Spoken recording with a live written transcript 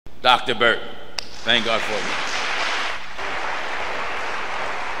Dr. Burton. Thank God for you.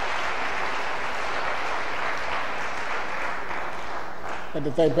 I'd like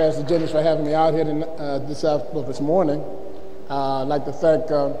to thank Pastor Jennings for having me out here this morning. I'd like to thank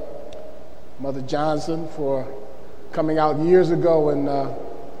Mother Johnson for coming out years ago and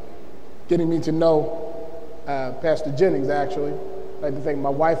getting me to know Pastor Jennings, actually. I'd like to thank my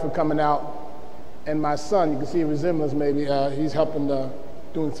wife for coming out, and my son. You can see a resemblance maybe. He's helping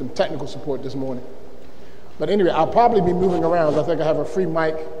doing some technical support this morning. But anyway, I'll probably be moving around. I think I have a free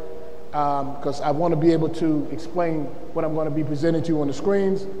mic because I want to be able to explain what I'm going to be presenting to you on the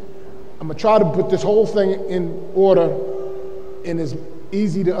screens. I'm going to try to put this whole thing in order and as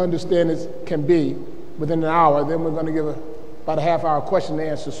easy to understand as can be within an hour. Then we're going to give about a half-hour question and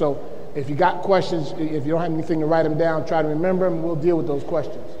answer. So if you got questions, if you don't have anything to write them down, try to remember them, and we'll deal with those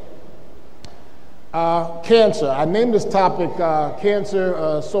questions. Cancer. I named this topic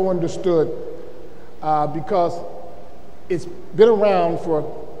Cancer So Understood because it's been around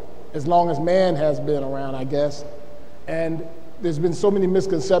for as long as man has been around, I guess, and there's been so many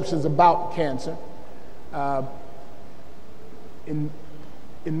misconceptions about cancer. In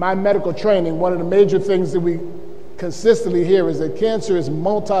my medical training, one of the major things that we consistently hear is that cancer is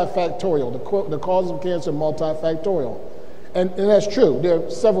multifactorial. The cause of cancer is multifactorial. And that's true. There are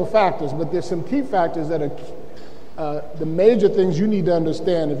several factors, but there's some key factors that are the major things you need to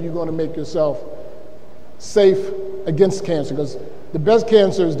understand if you're going to make yourself safe against cancer, because the best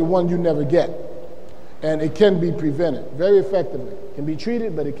cancer is the one you never get, and it can be prevented very effectively. It can be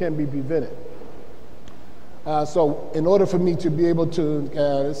treated, but it can be prevented. So in order for me to be able to,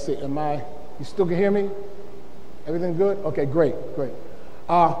 let's see, you still can hear me? Everything good? Okay, great.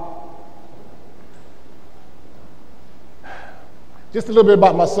 Just a little bit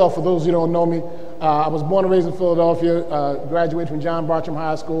about myself for those who don't know me. I was born and raised in Philadelphia, graduated from John Bartram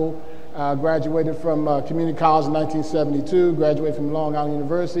High School, graduated from Community College in 1972, graduated from Long Island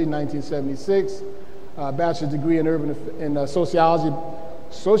University in 1976, bachelor's degree in sociology,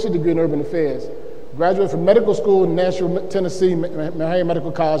 associate degree in urban affairs. Graduated from medical school in Nashville, Tennessee, Meharry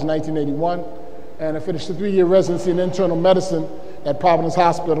Medical College in 1981, and I finished a 3-year residency in internal medicine at Providence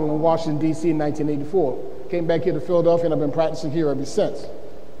Hospital in Washington, D.C. in 1984. Came back here to Philadelphia, and I've been practicing here ever since.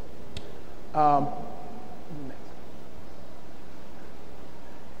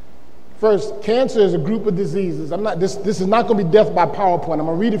 First, cancer is a group of diseases. This is not going to be death by PowerPoint. I'm going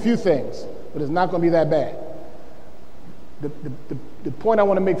to read a few things, but it's not going to be that bad. The point I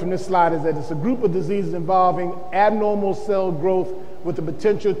want to make from this slide is that it's a group of diseases involving abnormal cell growth with the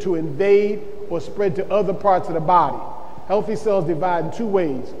potential to invade or spread to other parts of the body. Healthy cells divide in two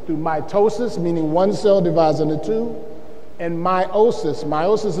ways, through mitosis, meaning one cell divides into two, and meiosis.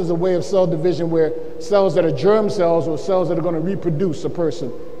 Meiosis is a way of cell division where cells that are germ cells or cells that are going to reproduce a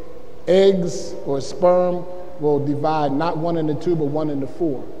person, eggs or sperm, will divide not one into two, but one into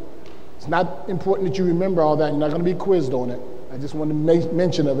four. It's not important that you remember all that. You're not going to be quizzed on it. I just want to make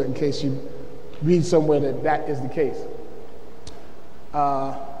mention of it in case you read somewhere that that is the case. You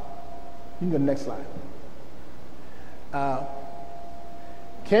can go to the next slide.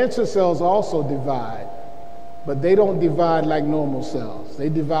 Cancer cells also divide, but they don't divide like normal cells. They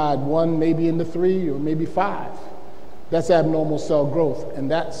divide one maybe into 3 or maybe 5. That's abnormal cell growth, and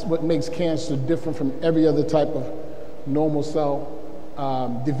that's what makes cancer different from every other type of normal cell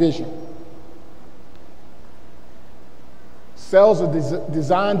division. Cells are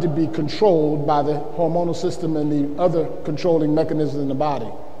designed to be controlled by the hormonal system and the other controlling mechanisms in the body.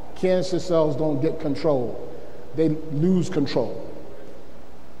 Cancer cells don't get controlled. They lose control.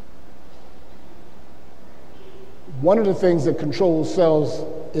 One of the things that controls cells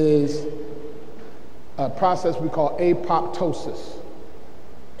is a process we call apoptosis.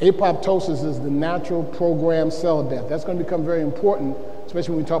 Apoptosis is the natural programmed cell death. That's going to become very important,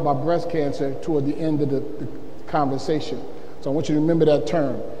 especially when we talk about breast cancer toward the end of the conversation. So I want you to remember that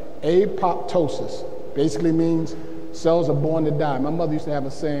term. Apoptosis basically means cells are born to die. My mother used to have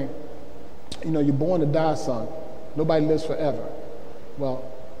a saying, you know, you're born to die, son. Nobody lives forever. Well,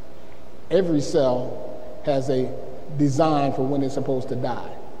 every cell has a design for when it's supposed to die.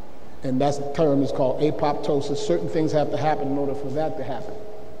 And that term is called apoptosis. Certain things have to happen in order for that to happen.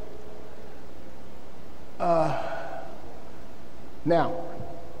 Now,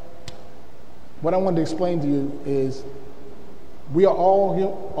 what I wanted to explain to you is we are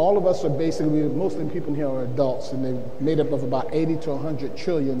all of us are basically, most of the people here are adults, and they're made up of about 80 to 100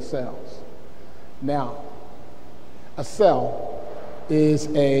 trillion cells. Now, a cell is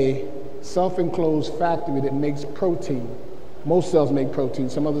a self-enclosed factory that makes protein. Most cells make protein.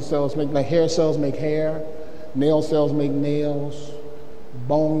 Some other cells make, like hair cells make hair, nail cells make nails,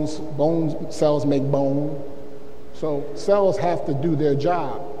 Bone cells make bone. So cells have to do their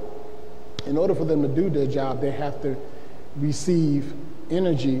job. In order for them to do their job, they have to receive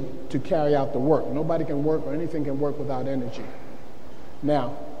energy to carry out the work. Nobody can work or anything can work without energy.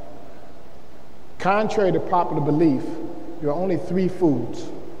 Now, contrary to popular belief, there are only 3 foods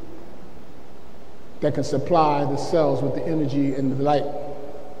that can supply the cells with the energy and the light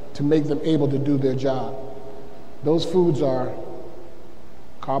to make them able to do their job. Those foods are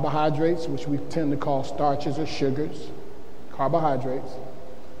carbohydrates, which we tend to call starches or sugars, carbohydrates,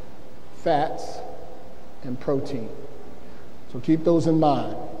 fats, and protein. So keep those in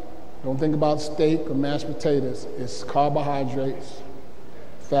mind. Don't think about steak or mashed potatoes. It's carbohydrates,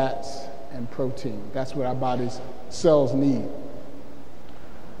 fats, and protein. That's what our body's cells need.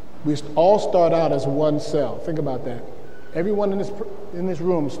 We all start out as one cell. Think about that. Everyone in this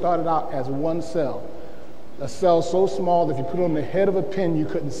room started out as one cell. A cell so small that if you put it on the head of a pin, you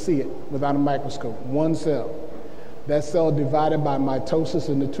couldn't see it without a microscope. One cell. That cell divided by mitosis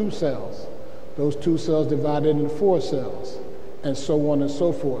into 2 cells. Those 2 cells divided into 4 cells, and so on and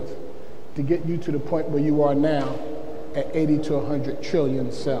so forth, to get you to the point where you are now at 80 to 100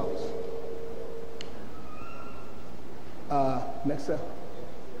 trillion cells. Next cell.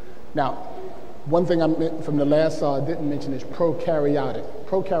 Now, one thing from the last cell I didn't mention is prokaryotic.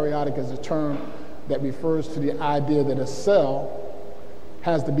 Prokaryotic is a term that refers to the idea that a cell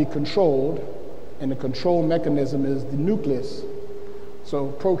has to be controlled, and the control mechanism is the nucleus.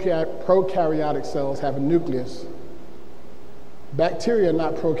 So prokaryotic cells have a nucleus. Bacteria are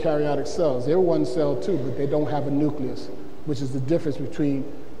not prokaryotic cells. They're one cell too, but they don't have a nucleus, which is the difference between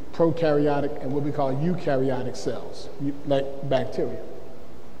prokaryotic and what we call eukaryotic cells, like bacteria.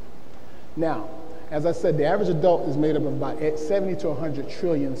 Now, as I said, the average adult is made up of about 70 to 100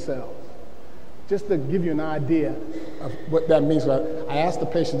 trillion cells. Just to give you an idea of what that means, I asked the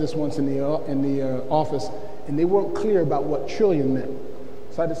patient this once in the office, and they weren't clear about what trillion meant.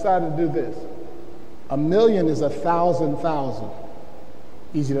 So I decided to do this. 1 million is 1,000,000.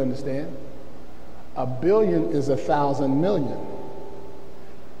 Easy to understand. 1 billion is 1,000 million.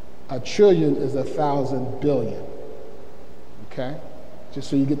 1 trillion is 1,000 billion. Okay? Just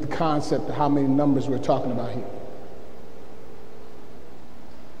so you get the concept of how many numbers we're talking about here.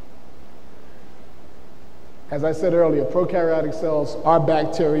 As I said earlier, prokaryotic cells are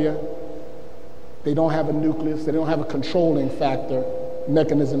bacteria. They don't have a nucleus. They don't have a controlling factor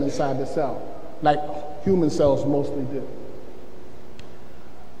mechanism inside the cell, like human cells mostly do.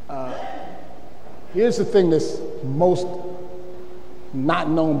 Here's the thing that's most not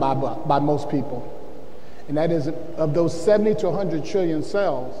known by most people, and that is of those 70 to 100 trillion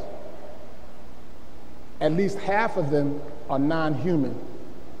cells, at least half of them are non-human.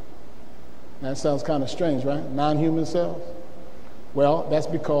 That sounds kind of strange, right? Non-human cells? Well, that's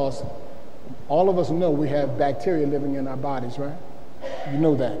because all of us know we have bacteria living in our bodies, right? You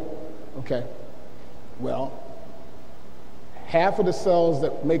know that. Okay. Well, half of the cells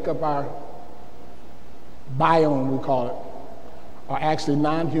that make up our biome, we call it, are actually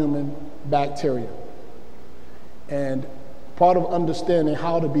non-human bacteria. And part of understanding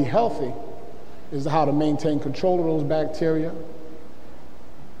how to be healthy is how to maintain control of those bacteria,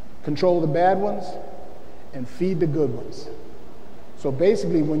 control the bad ones, and feed the good ones. So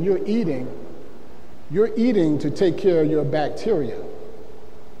basically, when you're eating to take care of your bacteria.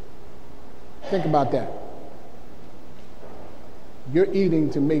 Think about that. You're eating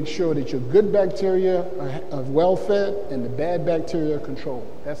to make sure that your good bacteria are well fed and the bad bacteria are controlled.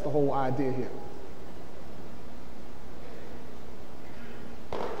 That's the whole idea here.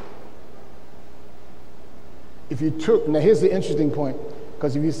 Now here's the interesting point,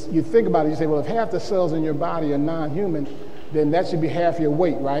 because if you think about it, you say, well, if half the cells in your body are non-human, then that should be half your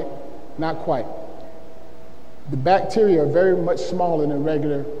weight, right? Not quite. The bacteria are very much smaller than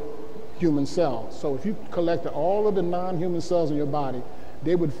regular human cells. So if you collected all of the non-human cells in your body,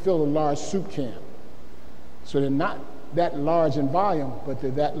 they would fill a large soup can. So they're not that large in volume, but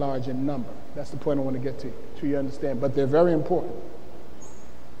they're that large in number. That's the point I want to get to you understand. But they're very important.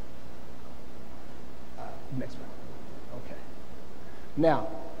 Next one. Okay. Now,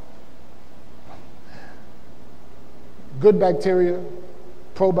 good bacteria,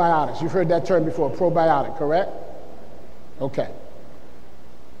 probiotics. You've heard that term before, probiotic, correct? Okay.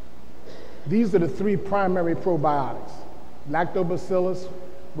 These are the three primary probiotics. Lactobacillus,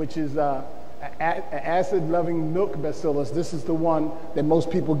 which is an acid-loving milk bacillus. This is the one that most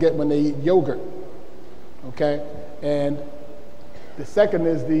people get when they eat yogurt. Okay? And the second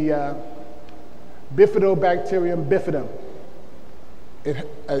is the Bifidobacterium bifidum.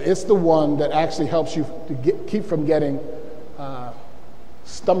 It's the one that actually helps you to keep from getting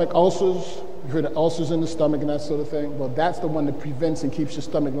Stomach ulcers, you heard of ulcers in the stomach and that sort of thing. Well, that's the one that prevents and keeps your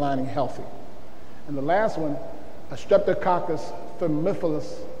stomach lining healthy. And the last one, a Streptococcus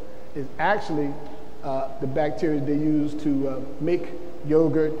thermophilus, is actually the bacteria they use to make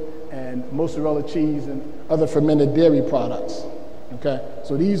yogurt and mozzarella cheese and other fermented dairy products. Okay?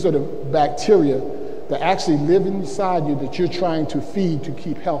 So these are the bacteria that actually live inside you that you're trying to feed to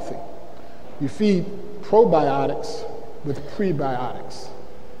keep healthy. You feed probiotics with prebiotics.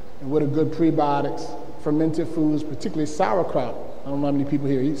 And what are good prebiotics? Fermented foods, particularly sauerkraut. I don't know how many people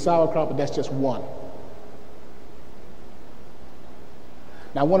here eat sauerkraut, but that's just one.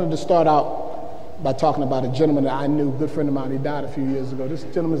 Now, I wanted to start out by talking about a gentleman that I knew, a good friend of mine. He died a few years ago. This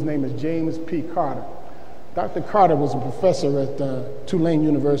gentleman's name is James P. Carter. Dr. Carter was a professor at Tulane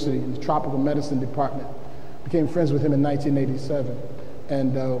University in the tropical medicine department. Became friends with him in 1987.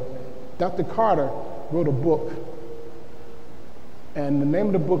 And Dr. Carter wrote a book. And the name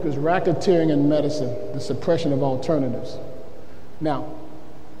of the book is Racketeering in Medicine, The Suppression of Alternatives. Now,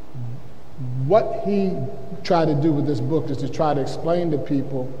 what he tried to do with this book is to try to explain to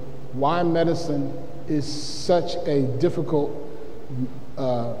people why medicine is such a difficult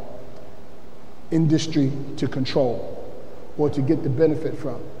industry to control or to get the benefit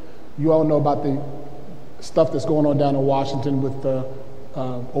from. You all know about the stuff that's going on down in Washington with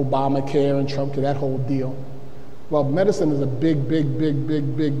Obamacare and Trump, that whole deal. Well, medicine is a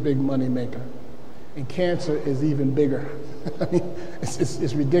big money maker. And cancer is even bigger. I mean,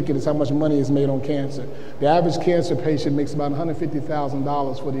 it's ridiculous how much money is made on cancer. The average cancer patient makes about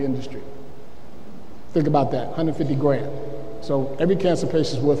 $150,000 for the industry. Think about that, 150 grand. So every cancer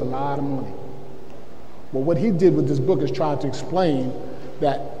patient is worth a lot of money. Well, what he did with this book is try to explain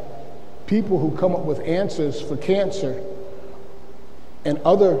that people who come up with answers for cancer and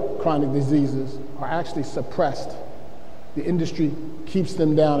other chronic diseases are actually suppressed. The industry keeps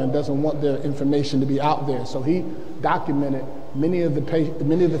them down and doesn't want their information to be out there. So he documented many of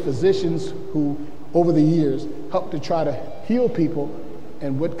the physicians who, over the years, helped to try to heal people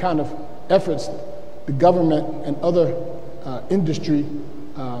and what kind of efforts the government and other industry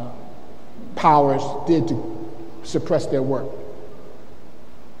powers did to suppress their work.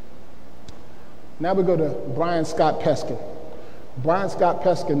 Now we go to Brian Scott Peskin. Brian Scott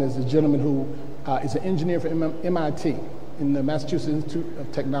Peskin is a gentleman who is an engineer for MIT in the Massachusetts Institute of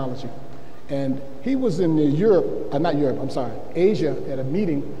Technology. And he was in Asia at a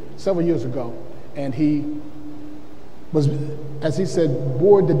meeting several years ago. And he was, as he said,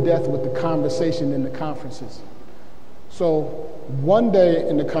 bored to death with the conversation in the conferences. So one day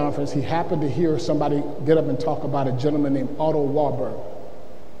in the conference, he happened to hear somebody get up and talk about a gentleman named Otto Warburg.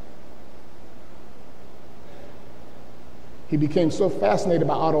 He became so fascinated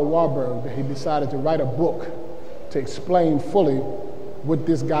by Otto Warburg that he decided to write a book to explain fully what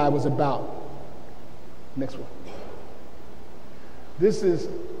this guy was about. Next one. This is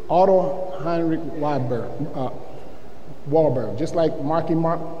Otto Heinrich Warburg, just like Mark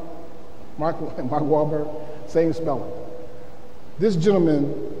Wahlberg, same spelling. This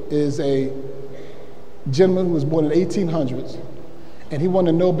gentleman is a gentleman who was born in the 1800s, and he won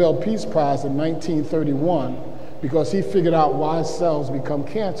the Nobel Peace Prize in 1931 because he figured out why cells become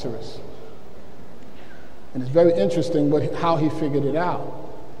cancerous. And it's very interesting how he figured it out.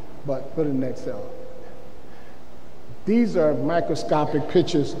 But go to the next cell. These are microscopic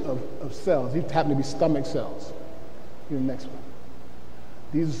pictures of cells. These happen to be stomach cells. Here, the next one.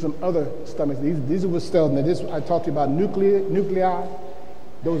 These are some other stomachs. These are what cells. Now, I talked to you about nuclei.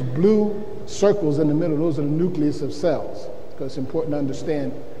 Those blue circles in the middle, those are the nucleus of cells, because it's important to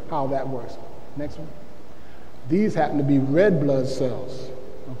understand how that works. Next one. These happen to be red blood cells,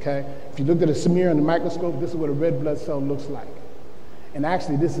 okay? If you looked at a smear in the microscope, this is what a red blood cell looks like. And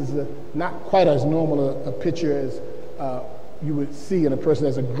actually, this is not quite as normal a picture as you would see in a person that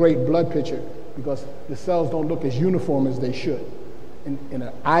has a great blood picture, because the cells don't look as uniform as they should. In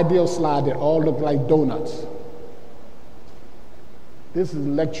an ideal slide, they all look like donuts. This is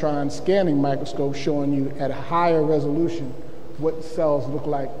an electron scanning microscope showing you at a higher resolution what cells look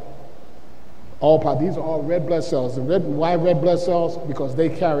like. These are all red blood cells. Why red blood cells? Because they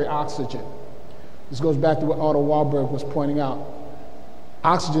carry oxygen. This goes back to what Otto Warburg was pointing out.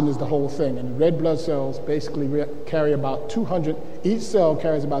 Oxygen is the whole thing, and red blood cells basically carry about 200, each cell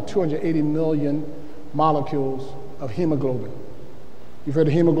carries about 280 million molecules of hemoglobin. You've heard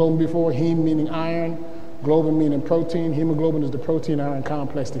of hemoglobin before? Heme meaning iron, globin meaning protein. Hemoglobin is the protein-iron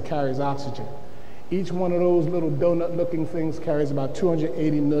complex that carries oxygen. Each one of those little donut-looking things carries about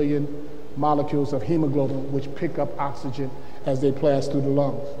 280 million molecules of hemoglobin, which pick up oxygen as they pass through the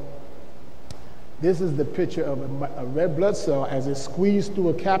lungs. This is the picture of a red blood cell as it's squeezed through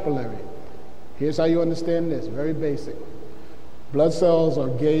a capillary. Here's how you understand this, very basic. Blood cells are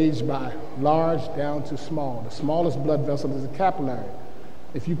gauged by large down to small. The smallest blood vessel is a capillary.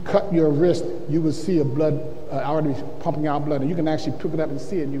 If you cut your wrist, you would see a blood already pumping out blood, and you can actually pick it up and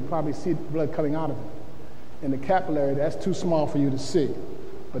see it, and you probably see blood coming out of it. In the capillary, that's too small for you to see.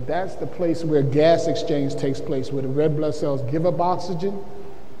 But that's the place where gas exchange takes place, where the red blood cells give up oxygen,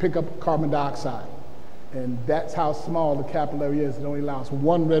 pick up carbon dioxide. And that's how small the capillary is. It only allows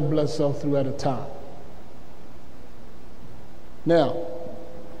one red blood cell through at a time. Now,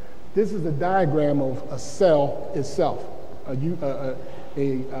 this is a diagram of a cell itself, a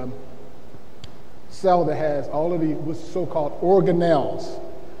cell that has all of the what's so-called organelles.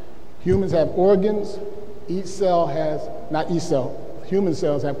 Humans have organs. Each cell has, not each cell, human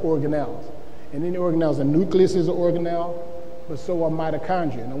cells have organelles. And in the organelles, the nucleus is an organelle, but so are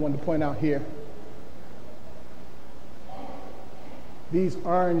mitochondria. And I wanted to point out here, these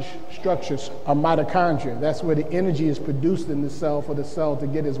orange structures are mitochondria. That's where the energy is produced in the cell for the cell to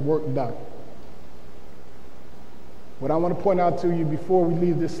get its work done. What I want to point out to you before we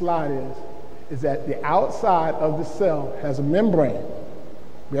leave this slide is that the outside of the cell has a membrane.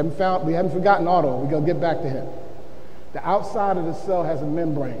 We haven't forgotten Otto. We're going to get back to him. The outside of the cell has a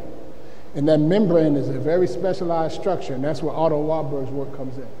membrane. And that membrane is a very specialized structure, and that's where Otto Warburg's work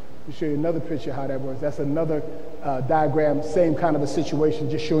comes in. Let me show you another picture of how that works. That's another diagram, same kind of a situation,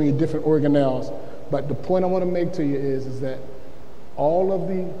 just showing you different organelles. But the point I want to make to you is that all of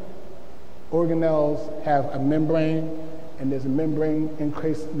the organelles have a membrane, and there's a membrane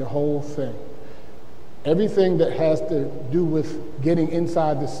encasing the whole thing. Everything that has to do with getting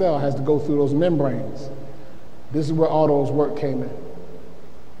inside the cell has to go through those membranes. This is where Otto's work came in.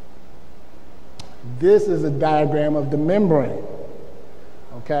 This is a diagram of the membrane.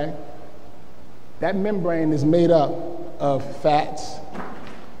 Okay? That membrane is made up of fats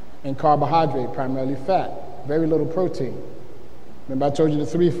and carbohydrate, primarily fat, very little protein. Remember I told you the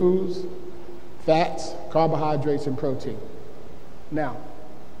three foods? Fats, carbohydrates, and protein. Now,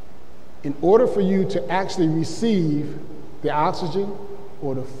 in order for you to actually receive the oxygen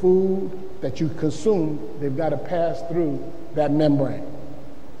or the food that you consume, they've got to pass through that membrane.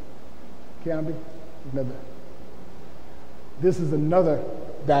 Kiambi? This is another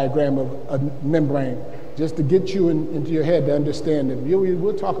diagram of a membrane, just to get you into your head to understand it.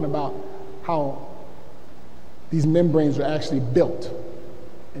 We're talking about how these membranes are actually built.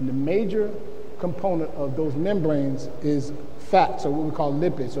 And the major component of those membranes is fats, or what we call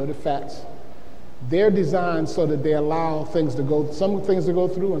lipids, or the fats. They're designed so that they allow things to go, some things to go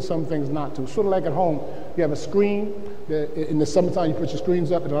through and some things not to. Sort of like at home, you have a screen. In the summertime, you put your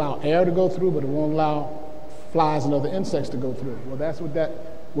screens up, it allows air to go through, but it won't allow flies and other insects to go through. Well, that's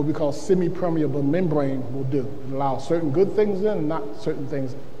what we call semi-permeable membrane will do. It allows certain good things in and not certain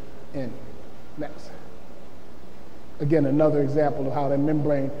things in. Next. Again, another example of how that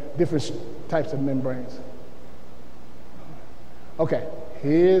membrane, different types of membranes. Okay,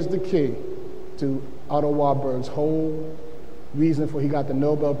 here's the key to Otto Warburg's whole reason for he got the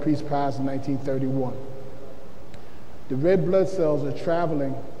Nobel Peace Prize in 1931. The red blood cells are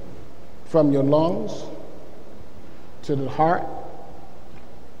traveling from your lungs to the heart.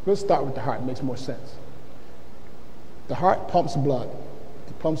 Let's start with the heart, it makes more sense. The heart pumps blood.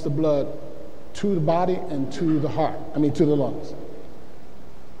 It pumps the blood to the body and to the heart, to the lungs.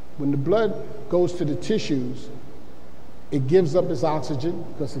 When the blood goes to the tissues, it gives up its oxygen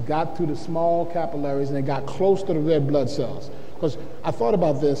because it got through the small capillaries and it got close to the red blood cells. Because I thought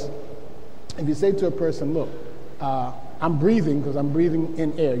about this. If you say to a person, look, I'm breathing because I'm breathing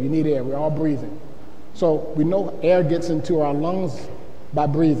in air. You need air. We're all breathing. So we know air gets into our lungs by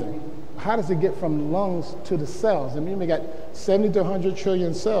breathing. How does it get from lungs to the cells? We got 70 to 100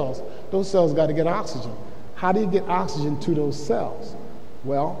 trillion cells. Those cells got to get oxygen. How do you get oxygen to those cells?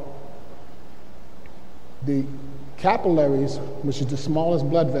 Well, the capillaries, which is the smallest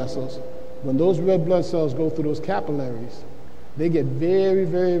blood vessels, when those red blood cells go through those capillaries, they get very,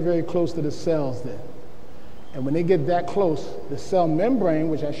 very, very close to the cells then. And when they get that close, the cell membrane,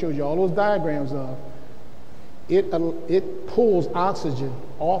 which I showed you all those diagrams of, it pulls oxygen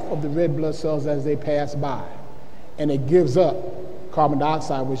off of the red blood cells as they pass by. And it gives up carbon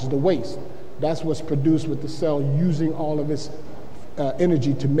dioxide, which is the waste. That's what's produced with the cell using all of its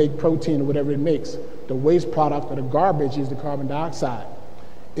energy to make protein or whatever it makes. The waste product or the garbage is the carbon dioxide.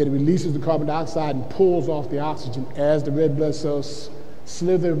 It releases the carbon dioxide and pulls off the oxygen as the red blood cells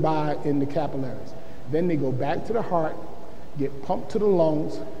slither by in the capillaries. Then they go back to the heart, get pumped to the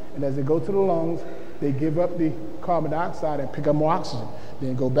lungs, and as they go to the lungs, they give up the carbon dioxide and pick up more oxygen.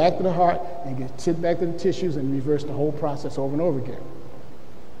 Then go back to the heart and get sent back to the tissues and reverse the whole process over and over again.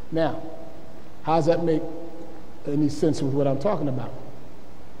 Now, how does that make any sense with what I'm talking about?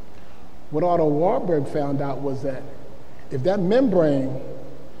 What Otto Warburg found out was that if that membrane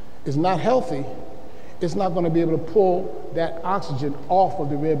is not healthy, it's not going to be able to pull that oxygen off of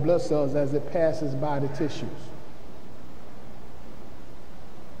the red blood cells as it passes by the tissues.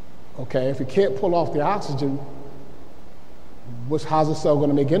 Okay, if it can't pull off the oxygen, how's the cell going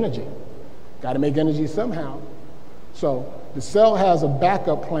to make energy? Got to make energy somehow. So the cell has a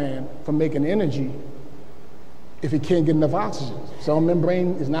backup plan for making energy if it can't get enough oxygen. Cell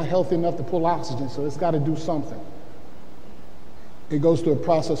membrane is not healthy enough to pull oxygen, so it's got to do something. It goes through a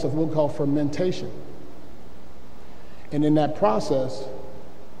process of what we call fermentation. And in that process,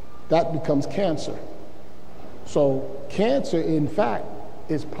 that becomes cancer. So cancer, in fact,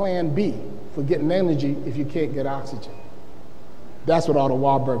 is plan B for getting energy if you can't get oxygen. That's what Otto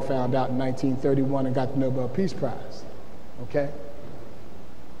Warburg found out in 1931 and got the Nobel Peace Prize. Okay?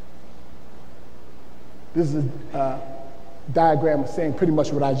 This is a diagram saying pretty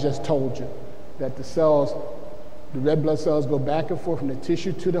much what I just told you, that the cells, the red blood cells go back and forth from the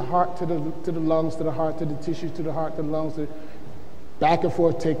tissue to the heart, to the lungs, to the heart, to the tissue, to the heart, to the lungs, back and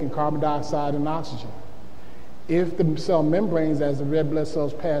forth taking carbon dioxide and oxygen. If the cell membranes, as the red blood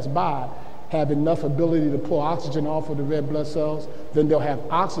cells pass by, have enough ability to pull oxygen off of the red blood cells, then they'll have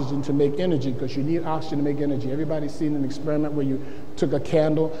oxygen to make energy, because you need oxygen to make energy. Everybody's seen an experiment where you took a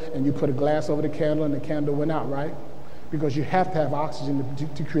candle and you put a glass over the candle and the candle went out, right? Because you have to have oxygen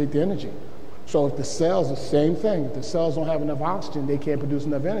to create the energy. So if the cells, the same thing, if the cells don't have enough oxygen, they can't produce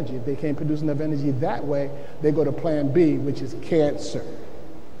enough energy. If they can't produce enough energy that way, they go to plan B, which is cancer.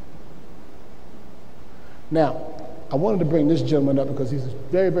 Now, I wanted to bring this gentleman up because he's a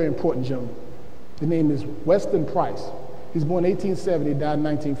very, very important gentleman. His name is Weston Price. He's born in 1870, died in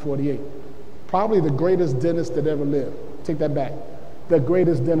 1948. Probably the greatest dentist that ever lived. Take that back. The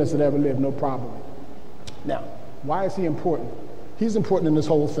greatest dentist that ever lived, no problem. Now, why is he important? He's important in this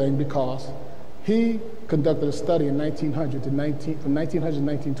whole thing because he conducted a study in 1900 from 1900 to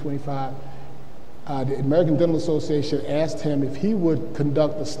 1925. The American Dental Association asked him if he would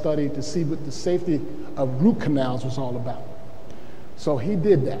conduct a study to see what the safety of root canals was all about. So he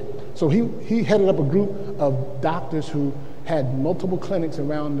did that. So he headed up a group of doctors who had multiple clinics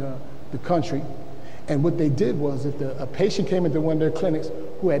around the country. And what they did was, if a patient came into one of their clinics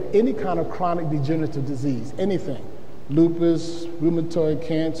who had any kind of chronic degenerative disease, anything, lupus, rheumatoid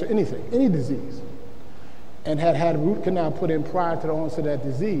cancer, anything, any disease, and had had a root canal put in prior to the onset of that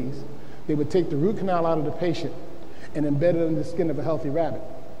disease, they would take the root canal out of the patient and embed it in the skin of a healthy rabbit.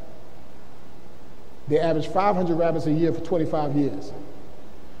 They averaged 500 rabbits a year for 25 years.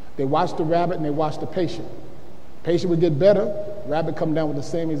 They watched the rabbit and they watched the patient. Patient would get better, rabbit come down with the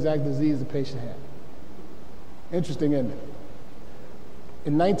same exact disease the patient had. Interesting, isn't it?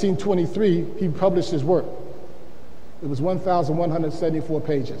 In 1923, he published his work. It was 1,174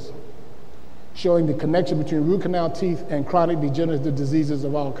 pages, showing the connection between root canal teeth and chronic degenerative diseases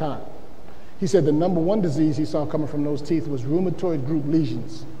of all kinds. He said the number one disease he saw coming from those teeth was rheumatoid group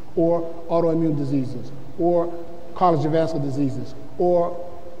lesions, or autoimmune diseases, or cardiovascular diseases, or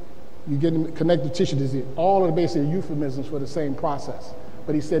you get connective tissue disease. All of the basic euphemisms for the same process.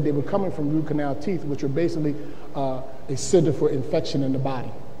 But he said they were coming from root canal teeth, which are basically a center for infection in the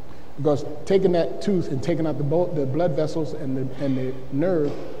body. Because taking that tooth and taking out the blood vessels and the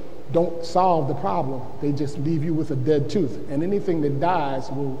nerve don't solve the problem. They just leave you with a dead tooth. And anything that dies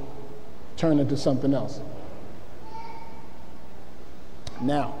will turn into something else.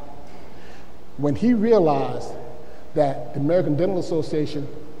 Now, when he realized that the American Dental Association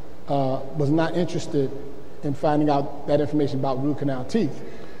was not interested in finding out that information about root canal teeth,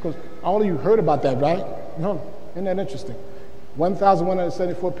 because all of you heard about that, right? No, isn't that interesting?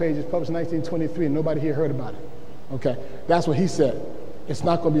 1,174 pages, published in 1923, and nobody here heard about it. Okay, that's what he said. It's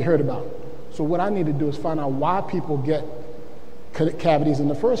not going to be heard about. So what I need to do is find out why people get cavities in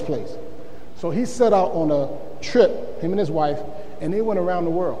the first place. So he set out on a trip, him and his wife, and they went around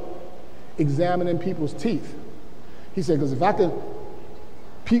the world examining people's teeth. He said, because if I could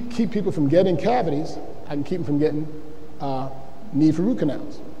keep people from getting cavities, I can keep them from getting need for root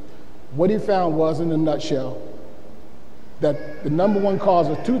canals. What he found was, in a nutshell, that the number one cause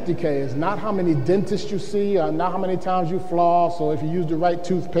of tooth decay is not how many dentists you see, or not how many times you floss, or if you use the right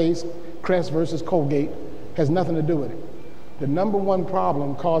toothpaste, Crest versus Colgate, has nothing to do with it. The number one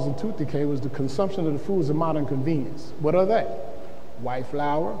problem causing tooth decay was the consumption of the foods of modern convenience. What are they? White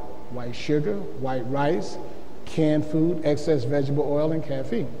flour, white sugar, white rice, canned food, excess vegetable oil, and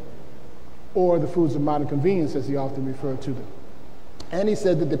caffeine. or the foods of modern convenience, as he often referred to them. And he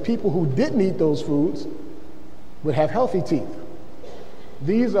said that the people who didn't eat those foods would have healthy teeth.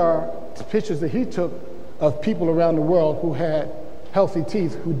 These are pictures that he took of people around the world who had healthy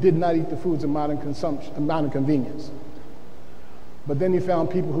teeth who did not eat the foods of modern convenience. But then he found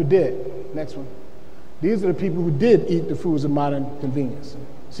people who did. Next one. These are the people who did eat the foods of modern convenience.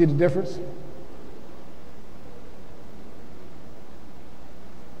 See the difference?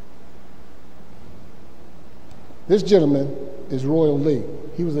 This gentleman is Royal Lee.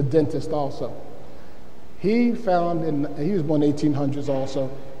 He was a dentist also. He was born in the 1800s also.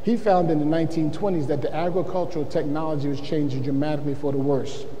 He found in the 1920s that the agricultural technology was changing dramatically for the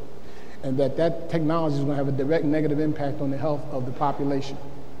worse, and that technology is going to have a direct negative impact on the health of the population.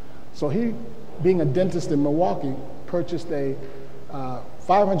 So he, being a dentist in Milwaukee, purchased a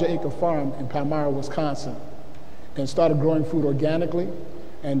 500-acre farm in Palmyra, Wisconsin, and started growing food organically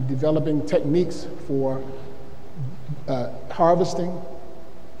and developing techniques for harvesting,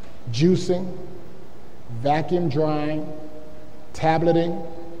 juicing, vacuum drying, tableting,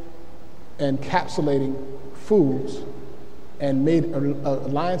 and encapsulating foods, and made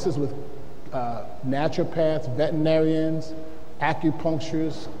alliances with naturopaths, veterinarians,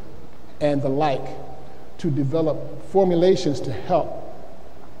 acupuncturists, and the like to develop formulations to help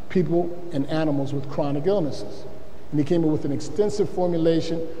people and animals with chronic illnesses. And he came up with an extensive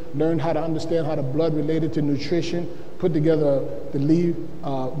formulation, learned how to understand how the blood related to nutrition, put together the Lee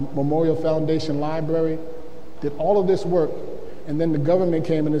Memorial Foundation Library, did all of this work, and then the government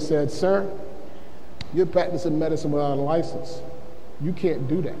came in and said, "Sir, you're practicing medicine without a license. You can't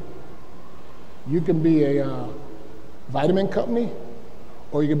do that. You can be a vitamin company,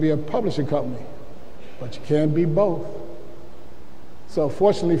 or you can be a publishing company, but you can't be both." So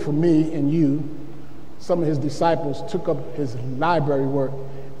fortunately for me and you, some of his disciples took up his library work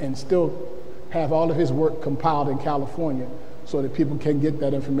and still have all of his work compiled in California so that people can get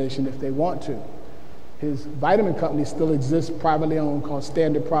that information if they want to. His vitamin company still exists, privately owned, called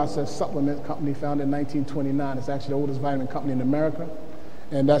Standard Process Supplement Company, founded in 1929. It's actually the oldest vitamin company in America,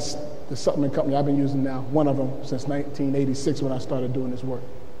 and that's the supplement company I've been using now, one of them, since 1986 when I started doing this work.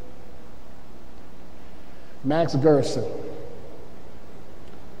 Max Gerson.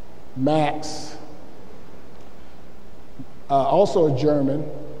 Max, also a German,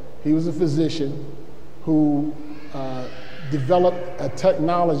 he was a physician who developed a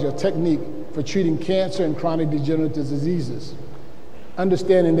technology, a technique for treating cancer and chronic degenerative diseases,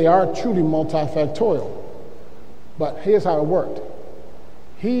 understanding they are truly multifactorial. But here's how it worked.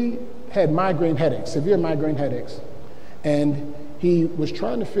 He had migraine headaches, severe migraine headaches, and he was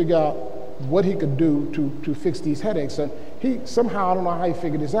trying to figure out what he could do to fix these headaches. And he somehow, I don't know how he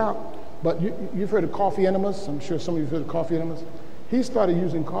figured this out, but you've heard of coffee enemas. I'm sure some of you have heard of coffee enemas. He started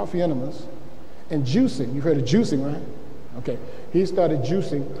using coffee enemas and juicing. You've heard of juicing, right? Okay. He started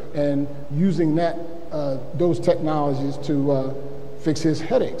juicing and using those technologies to fix his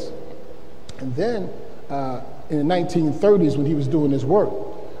headaches. And then in the 1930s, when he was doing his work,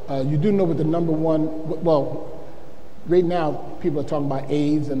 you do know what the number one, well, right now people are talking about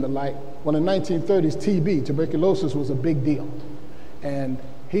AIDS and the like. Well, in the 1930s, TB, tuberculosis, was a big deal. And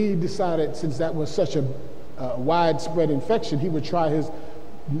he decided, since that was such a widespread infection, he would try his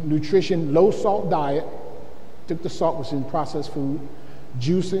nutrition, low-salt diet, took the salt, which is in processed food,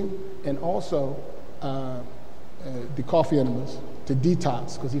 juicing, and also the coffee enemas to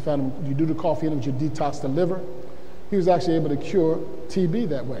detox, because he found you do the coffee enemas, you detox the liver. He was actually able to cure TB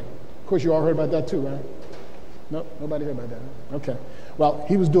that way. Of course, you all heard about that too, right? No, nobody heard about that. Okay. Well,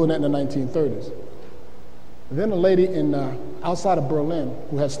 he was doing that in the 1930s. Then a lady outside of Berlin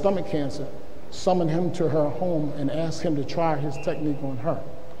who had stomach cancer summoned him to her home and asked him to try his technique on her.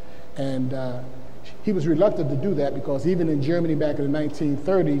 And he was reluctant to do that because even in Germany back in the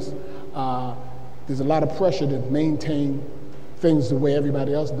 1930s, there's a lot of pressure to maintain things the way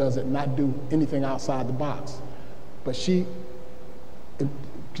everybody else does it, not do anything outside the box. But she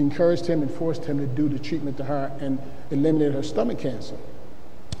encouraged him and forced him to do the treatment to her and eliminated her stomach cancer.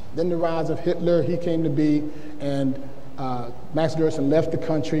 Then the rise of Hitler, he came to be, and Max Gerson left the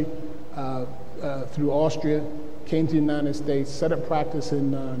country through Austria, came to the United States, set up practice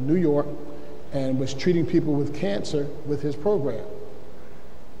in New York, and was treating people with cancer with his program.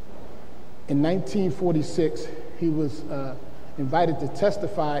 In 1946, he was invited to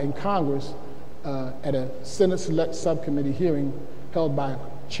testify in Congress at a Senate Select Subcommittee hearing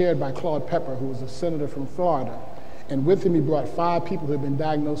chaired by Claude Pepper, who was a senator from Florida. And with him, he brought 5 people who had been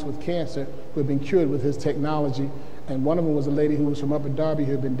diagnosed with cancer, who had been cured with his technology. And one of them was a lady who was from Upper Darby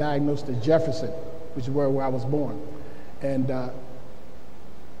who had been diagnosed at Jefferson, which is where I was born. And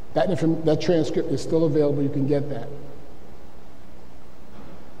That transcript is still available. You can get that.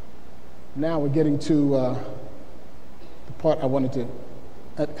 Now we're getting to the part I wanted to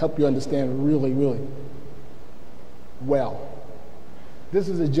help you understand really, really well. This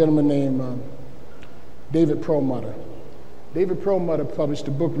is a gentleman named David Perlmutter. David Perlmutter published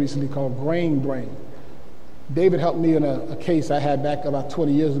a book recently called Grain Brain. David helped me in a case I had back about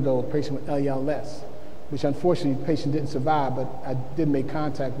 20 years ago, a patient with LELS, which unfortunately the patient didn't survive, but I did make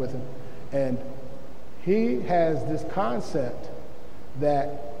contact with him. And he has this concept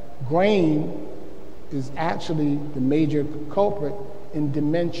that grain is actually the major culprit in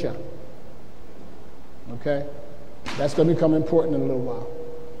dementia. Okay? That's going to become important in a little while.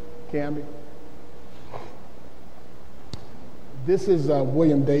 Can be. This is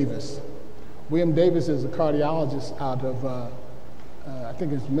William Davis. William Davis is a cardiologist out of, I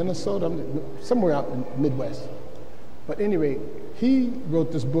think it's Minnesota, somewhere out in the Midwest. But anyway, he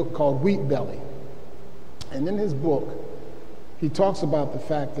wrote this book called Wheat Belly. And in his book, he talks about the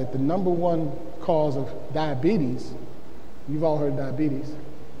fact that the number one cause of diabetes, you've all heard of diabetes,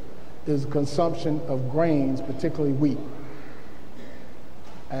 is consumption of grains, particularly wheat.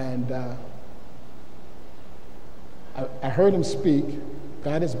 And I heard him speak,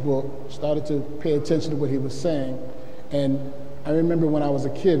 got his book, started to pay attention to what he was saying, and I remember when I was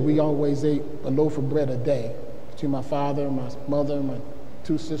a kid, we always ate a loaf of bread a day, between my father, my mother, and my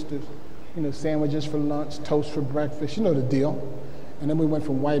two sisters, sandwiches for lunch, toast for breakfast, you know the deal. And then we went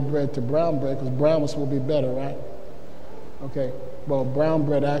from white bread to brown bread, because brown was supposed to be better, right? Okay, well, brown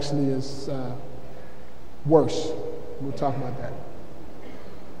bread actually is worse. We'll talk about that.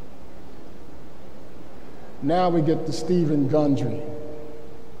 Now we get to Stephen Gundry.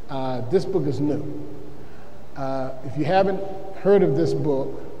 This book is new. If you haven't heard of this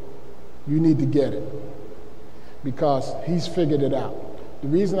book, you need to get it because he's figured it out. The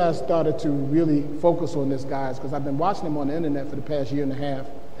reason I started to really focus on this guy is because I've been watching him on the internet for the past year and a half,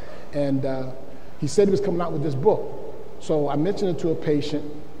 and he said he was coming out with this book. So I mentioned it to a patient,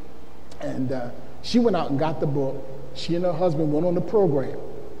 and she went out and got the book. She and her husband went on the program.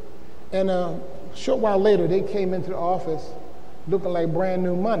 And a short while later, they came into the office looking like brand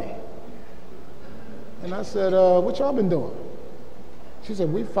new money. And I said, what y'all been doing? She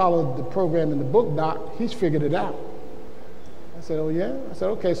said, we followed the program in the book, Doc. He's figured it out. I said, oh, yeah? I said,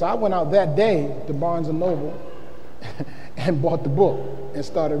 okay. So I went out that day to Barnes & Noble and bought the book and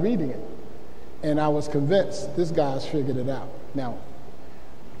started reading it. And I was convinced this guy's figured it out. Now,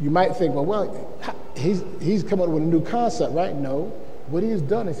 you might think, well, he's come up with a new concept, right? No. What he's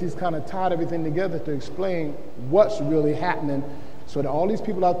done is he's kind of tied everything together to explain what's really happening so that all these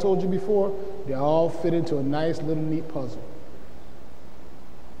people I told you before, they all fit into a nice little neat puzzle.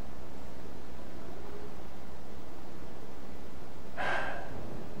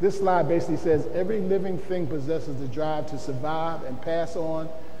 This slide basically says every living thing possesses the drive to survive and pass on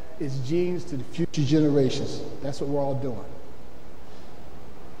its genes to the future generations. That's what we're all doing.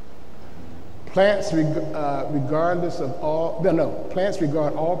 Plants regard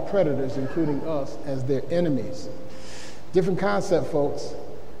all predators, including us, as their enemies. Different concept, folks.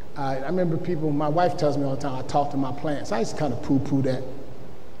 I remember my wife tells me all the time, I talk to my plants. I used to kind of poo-poo that.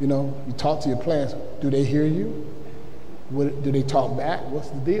 You talk to your plants. Do they hear you? Do they talk back? What's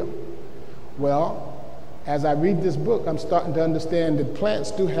the deal? Well, as I read this book, I'm starting to understand that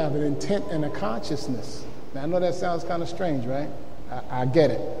plants do have an intent and a consciousness. Now, I know that sounds kind of strange, right? I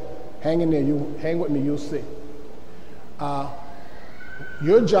get it. Hang in there. Hang with me. You'll see.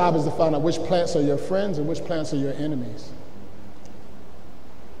 Your job is to find out which plants are your friends and which plants are your enemies.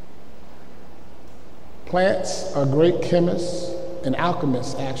 Plants are great chemists and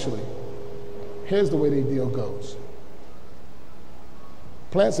alchemists, actually. Here's the way the deal goes.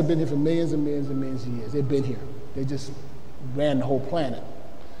 Plants have been here for millions and millions and millions of years. They've been here. They just ran the whole planet.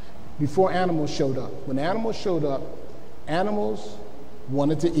 Before animals showed up. When animals showed up, animals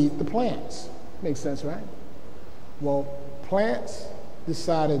wanted to eat the plants. Makes sense, right? Well, plants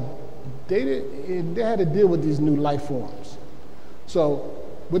decided they had to deal with these new life forms. So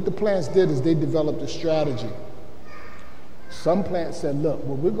what the plants did is they developed a strategy. Some plants said, look,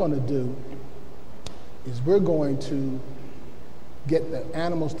 what we're going to do is we're going to get the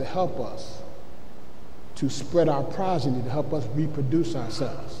animals to help us to spread our progeny, to help us reproduce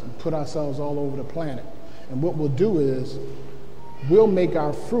ourselves and put ourselves all over the planet. And what we'll do is we'll make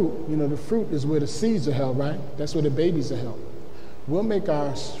our fruit, the fruit is where the seeds are held, right? That's where the babies are held. We'll make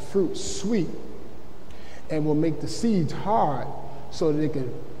our fruit sweet, and we'll make the seeds hard so that they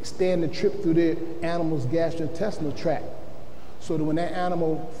can stand the trip through the animal's gastrointestinal tract. So that when that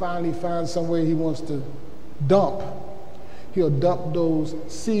animal finally finds somewhere he wants to dump, he'll dump those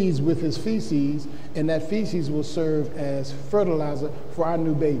seeds with his feces, and that feces will serve as fertilizer for our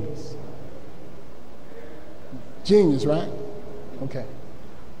new babies. Genius, right? Okay.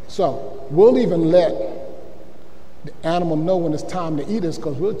 So we'll even let the animal know when it's time to eat us,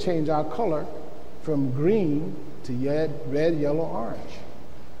 because we'll change our color from green to red, yellow, orange.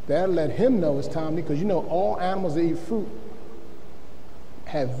 That'll let him know it's time, because you know all animals that eat fruit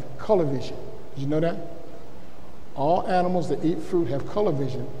have color vision. Did you know that? All animals that eat fruit have color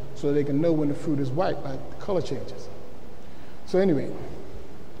vision, so they can know when the fruit is white by the color changes. So anyway,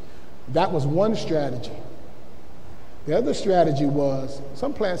 that was one strategy. The other strategy was,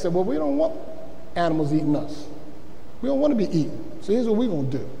 some plants said, well, we don't want animals eating us. We don't want to be eaten. So here's what we're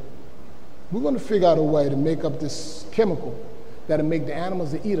going to do. We're going to figure out a way to make up this chemical that'll make the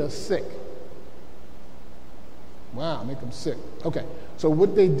animals that eat us sick. Wow, make them sick. Okay, so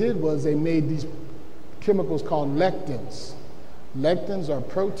what they did was they made these chemicals called lectins. Lectins are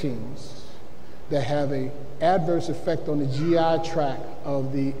proteins that have an adverse effect on the GI tract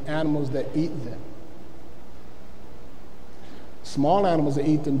of the animals that eat them. Small animals that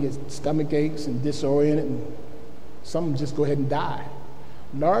eat them get stomach aches and disoriented, and some just go ahead and die.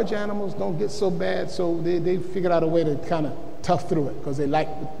 Large animals don't get so bad, so they figured out a way to kind of tough through it, because they like,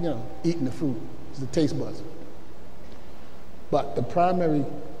 eating the food. It's the taste buds. But the primary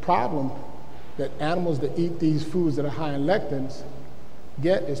problem that animals that eat these foods that are high in lectins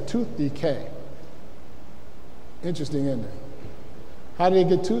get is tooth decay. Interesting, isn't it? How do they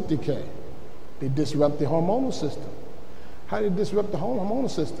get tooth decay? They disrupt the hormonal system. How do they disrupt the whole hormonal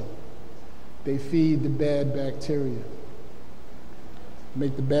system? They feed the bad bacteria.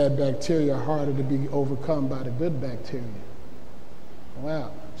 Make the bad bacteria harder to be overcome by the good bacteria.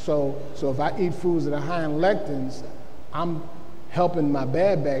 Wow. So if I eat foods that are high in lectins, I'm helping my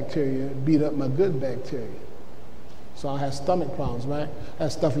bad bacteria beat up my good bacteria. So I'll have stomach problems, right? I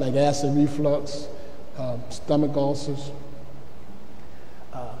have stuff like acid reflux, stomach ulcers,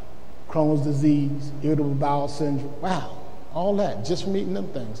 Crohn's disease, irritable bowel syndrome. Wow, all that just from eating them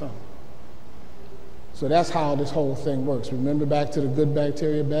things, huh? So that's how this whole thing works. Remember back to the good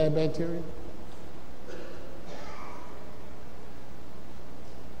bacteria, bad bacteria?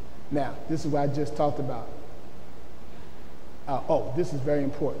 Now, this is what I just talked about. This is very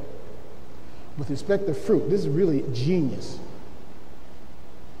important. With respect to fruit, this is really genius.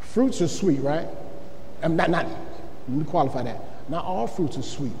 Fruits are sweet, right? Let me qualify that. Not all fruits are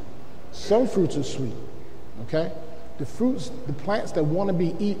sweet. Some fruits are sweet, okay? The plants that want to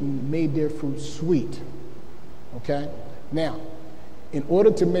be eaten made their fruit sweet, okay? Now, in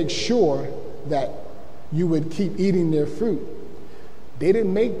order to make sure that you would keep eating their fruit, they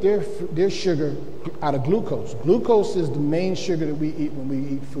didn't make their sugar out of glucose. Glucose is the main sugar that we eat when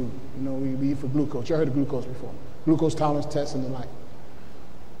we eat food. We eat for glucose. You heard of glucose before. Glucose tolerance tests and the like.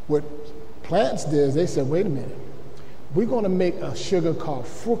 What plants did is they said, wait a minute, we're going to make a sugar called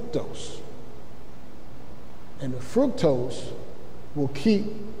fructose. And the fructose will keep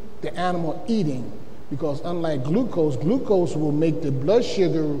the animal eating, because unlike glucose, glucose will make the blood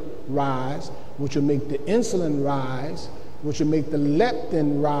sugar rise, which will make the insulin rise, which will make the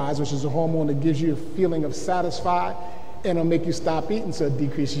leptin rise, which is a hormone that gives you a feeling of satisfied, and it'll make you stop eating, so it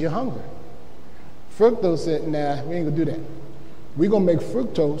decreases your hunger. Fructose said, nah, we ain't gonna do that. We're gonna make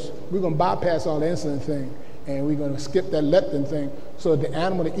fructose, we're gonna bypass all the insulin thing, and we're gonna skip that leptin thing, so the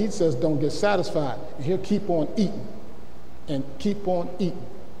animal that eats us don't get satisfied. And he'll keep on eating, and keep on eating,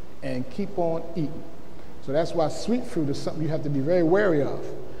 and keep on eating. So that's why sweet fruit is something you have to be very wary of.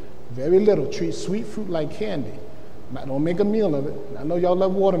 Very little. Treat sweet fruit like candy. Don't make a meal of it. I know y'all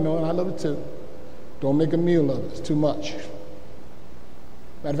love watermelon. I love it too. Don't make a meal of it. It's too much.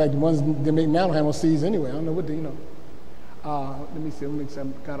 Matter of fact, the ones that make now don't have no seeds anyway. I don't know what they, Let me see. Let me make sure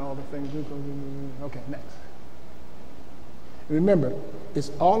I've got all the things. Okay, next. Remember,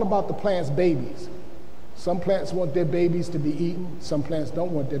 it's all about the plant's babies. Some plants want their babies to be eaten. Some plants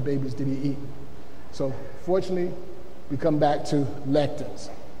don't want their babies to be eaten. So fortunately, we come back to lectins.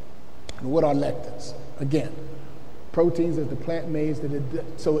 And what are lectins? Again, proteins that the plant makes,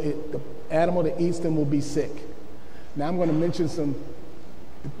 so the animal that eats them will be sick. Now I'm going to mention some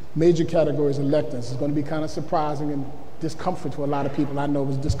major categories of lectins. It's going to be kind of surprising and discomfort to a lot of people. I know it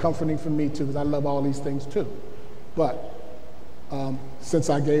was discomforting for me too, because I love all these things too. But since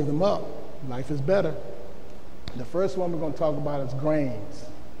I gave them up, life is better. The first one we're going to talk about is grains.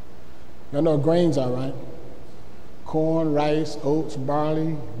 Y'all know what grains are, right? Corn, rice, oats,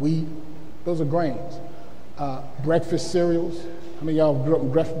 barley, wheat. Those are grains. Breakfast cereals. How many of y'all grew up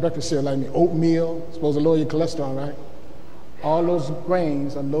with breakfast cereal like me? Oatmeal, supposed to lower your cholesterol, right? All those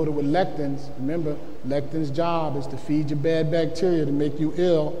grains are loaded with lectins. Remember, lectin's job is to feed your bad bacteria to make you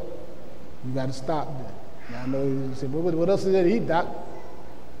ill. You got to stop that. Now, I know you say, what else is there to eat, Doc?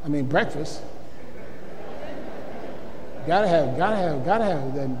 I mean, breakfast. Gotta have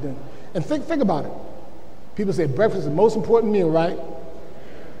that. And think about it. People say breakfast is the most important meal, right?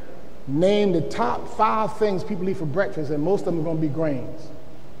 Name the top 5 things people eat for breakfast, and most of them are going to be grains.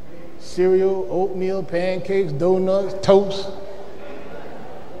 Cereal, oatmeal, pancakes, donuts, toast.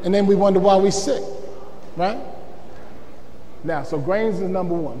 And then we wonder why we're sick, right? Now, so grains is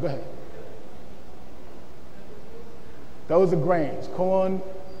number 1. Go ahead. Those are grains. Corn,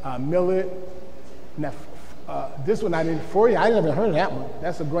 millet. Now, this one I didn't, I never heard of that one.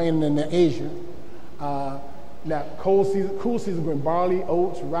 That's a grain in Asia. Now, cool season grain, barley,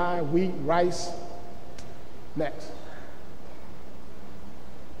 oats, rye, wheat, rice. Next.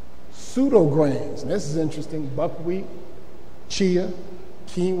 Pseudo grains. This is interesting. Buckwheat, chia,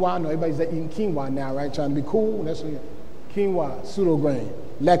 quinoa. I know everybody's eating quinoa now, right? Trying to be cool. That's what quinoa, pseudo grain,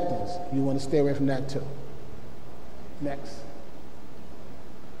 lectins. You want to stay away from that too. Next.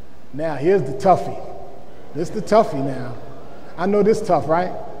 Now, here's the toughie. This is the toughie now. I know this tough,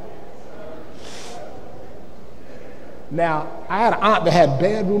 right? Now, I had an aunt that had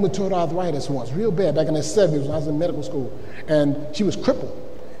bad rheumatoid arthritis once, real bad, back in the 70s when I was in medical school. And she was crippled.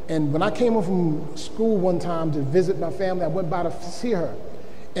 And when I came home from school one time to visit my family, I went by to see her.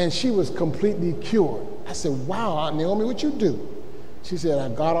 And she was completely cured. I said, wow, Aunt Naomi, what you do? She said, I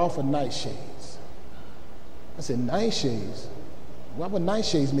got off of nightshades. I said, nightshades? Why would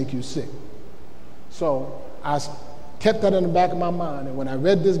nightshades make you sick? So I kept that in the back of my mind. And when I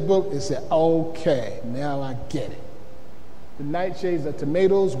read this book, it said, okay, now I get it. The nightshades are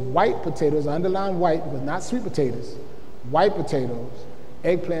tomatoes, white potatoes, I underline white because not sweet potatoes, white potatoes,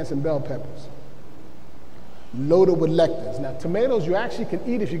 eggplants, and bell peppers, loaded with lectins. Now, tomatoes you actually can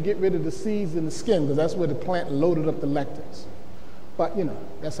eat if you get rid of the seeds and the skin because that's where the plant loaded up the lectins. But, you know,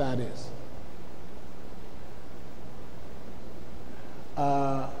 that's how it is.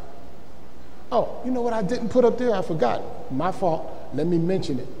 Oh, you know what I didn't put up there? I forgot. My fault. Let me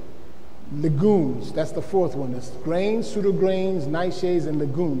mention it. Legumes, that's the 4th one. It's grains, pseudograins, nightshades, and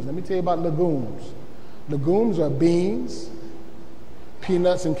legumes. Let me tell you about legumes. Legumes are beans,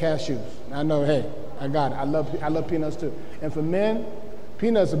 peanuts, and cashews. I know, hey, I got it. I love peanuts too. And for men,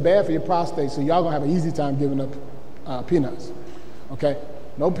 peanuts are bad for your prostate, so y'all gonna have an easy time giving up peanuts. Okay?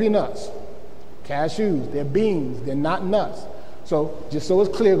 No peanuts. Cashews, they're beans, they're not nuts. So just so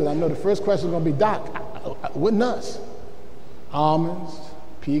it's clear, because I know the first question is gonna be, Doc, what nuts? Almonds,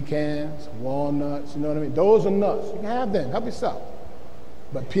 pecans, walnuts, you know what I mean? Those are nuts. You can have them. Help yourself.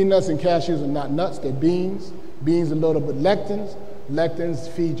 But peanuts and cashews are not nuts. They're beans. Beans are loaded with lectins. Lectins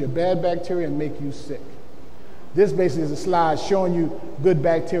feed your bad bacteria and make you sick. This basically is a slide showing you good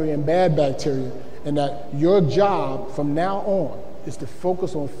bacteria and bad bacteria, and that your job from now on is to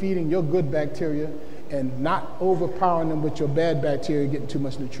focus on feeding your good bacteria and not overpowering them with your bad bacteria getting too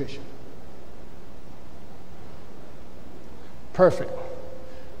much nutrition. Perfect.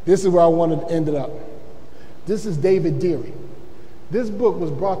 This is where I wanted to end it up. This is David Deary. This book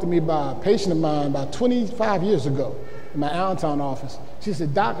was brought to me by a patient of mine about 25 years ago in my Allentown office. She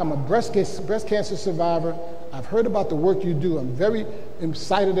said, Doc, I'm a breast cancer survivor. I've heard about the work you do. I'm very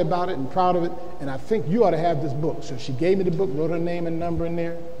excited about it and proud of it, and I think you ought to have this book. So she gave me the book, wrote her name and number in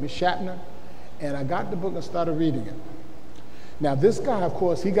there, Miss Shatner, and I got the book and started reading it. Now, this guy, of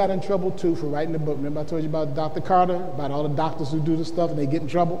course, he got in trouble, too, for writing the book. Remember I told you about Dr. Carter, about all the doctors who do this stuff and they get in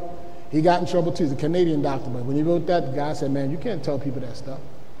trouble? He got in trouble, too. He's a Canadian doctor, but when he wrote that, the guy said, man, you can't tell people that stuff.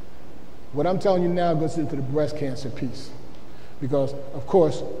 What I'm telling you now goes into the breast cancer piece. Because, of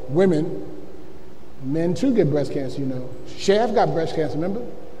course, men, too, get breast cancer, you know. Shaft got breast cancer, remember?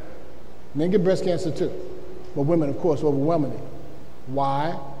 Men get breast cancer, too. But women, of course, overwhelmingly.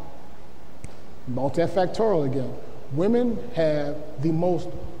 Why? Multifactorial again. Women have the most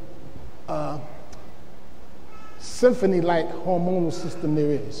symphony-like hormonal system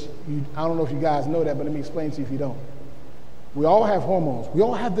there is. I don't know if you guys know that, but let me explain to you if you don't. We all have hormones. We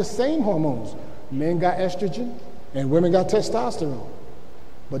all have the same hormones. Men got estrogen, and women got testosterone.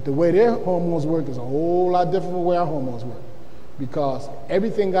 But the way their hormones work is a whole lot different from the way our hormones work, because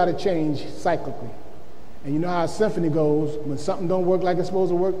everything got to change cyclically. And you know how a symphony goes, when something don't work like it's supposed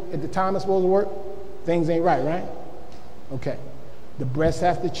to work, at the time it's supposed to work, things ain't right, right? Okay. The breasts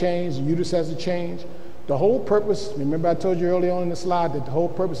have to change, the uterus has to change. The whole purpose, remember I told you early on in the slide that the whole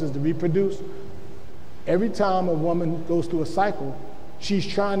purpose is to reproduce? Every time a woman goes through a cycle, she's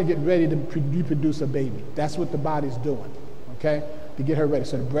trying to get ready to reproduce a baby. That's what the body's doing, okay? To get her ready.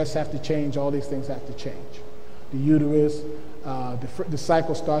 So the breasts have to change, all these things have to change. the uterus. The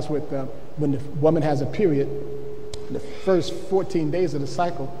cycle starts with when the woman has a period. The first 14 days of the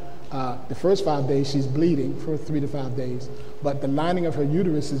cycle, the first 5 days she's bleeding for 3 to 5 days, but the lining of her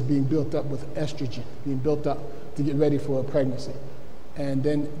uterus is being built up with estrogen, being built up to get ready for a pregnancy. And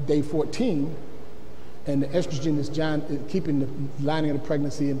then day 14, and the estrogen is keeping the lining of the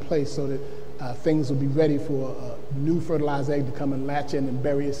pregnancy in place so that things will be ready for a new fertilized egg to come and latch in and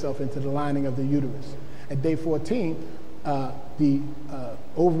bury itself into the lining of the uterus. At day 14, the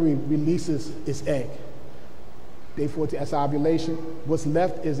ovary releases its egg. Day 14, that's ovulation. What's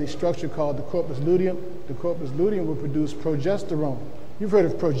left is a structure called the corpus luteum. The corpus luteum will produce progesterone. You've heard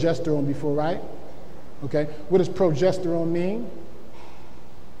of progesterone before, right? Okay. What does progesterone mean?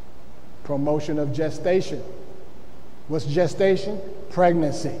 Promotion of gestation. What's gestation?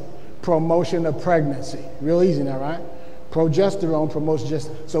 Pregnancy. Promotion of pregnancy. Real easy now, right? Progesterone promotes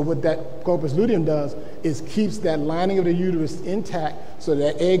so what that corpus luteum does is keeps that lining of the uterus intact so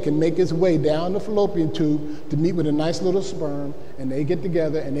that egg can make its way down the fallopian tube to meet with a nice little sperm, and they get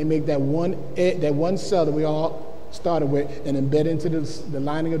together and they make that one cell that we all started with and embed into the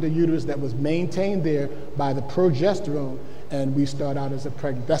lining of the uterus that was maintained there by the progesterone, and we start out as a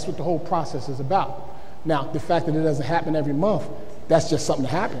pregnant. That's what the whole process is about. Now, the fact that it doesn't happen every month, that's just something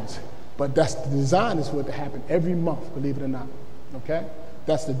that happens. But that's the design is for it to happen every month, believe it or not. Okay?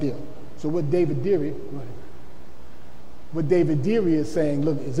 That's the deal. So what David Deary is saying,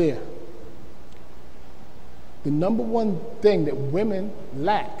 look, is here. The number one thing that women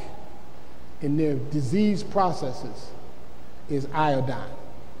lack in their disease processes is iodine.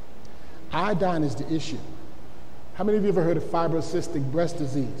 Iodine is the issue. How many of you ever heard of fibrocystic breast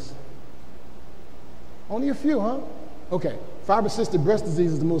disease? Only a few, huh? Okay. Fibrocystic breast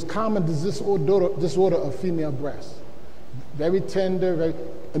disease is the most common disorder of female breasts. Very tender, very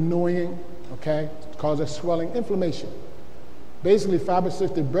annoying, okay? It causes swelling, inflammation. Basically,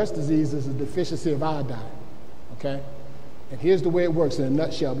 fibrocystic breast disease is a deficiency of iodine, okay? And here's the way it works in a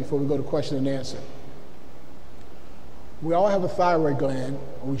nutshell before we go to question and answer. We all have a thyroid gland,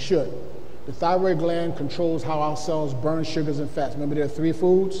 or we should. The thyroid gland controls how our cells burn sugars and fats. Remember there are 3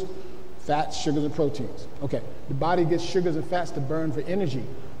 foods? Fats, sugars, and proteins. Okay, the body gets sugars and fats to burn for energy.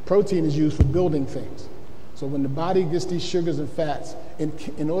 Protein is used for building things. So when the body gets these sugars and fats,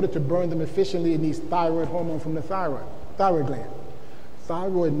 in order to burn them efficiently, it needs thyroid hormone from the thyroid gland.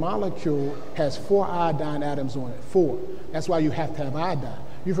 Thyroid molecule has 4 iodine atoms on it, 4. That's why you have to have iodine.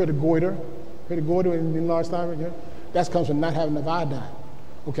 You've heard of goiter? Heard of goiter in enlarged thyroid? Yeah? That comes from not having enough iodine.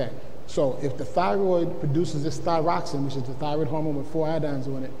 Okay, so if the thyroid produces this thyroxine, which is the thyroid hormone with 4 iodines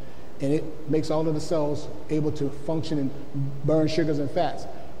on it, and it makes all of the cells able to function and burn sugars and fats.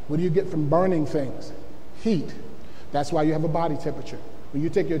 What do you get from burning things? Heat. That's why you have a body temperature. When you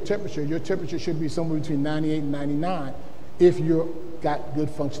take your temperature should be somewhere between 98 and 99 if you've got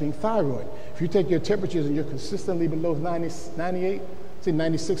good functioning thyroid. If you take your temperatures and you're consistently below 98, say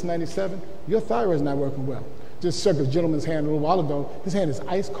 96, 97, your thyroid is not working well. Just shook a gentleman's hand a little while ago. His hand is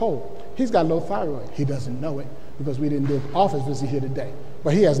ice cold. He's got low thyroid. He doesn't know it because we didn't do an office visit here today.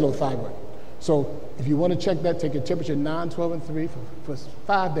 But he has low thyroid. So if you want to check that, take your temperature 9, 12, and 3 for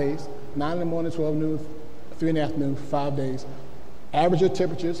 5 days, 9 in the morning, 12 noon, 3 in the afternoon for 5 days. Average your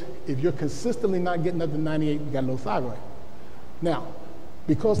temperatures. If you're consistently not getting up to 98, you got low thyroid. Now,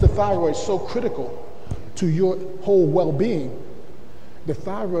 because the thyroid is so critical to your whole well-being, the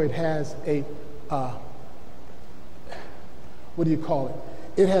thyroid has a, what do you call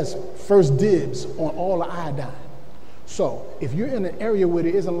it? It has first dibs on all the iodine. So if you're in an area where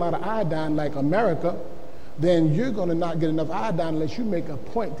there isn't a lot of iodine like America, then you're going to not get enough iodine unless you make a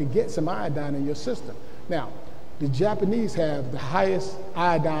point to get some iodine in your system. Now, the Japanese have the highest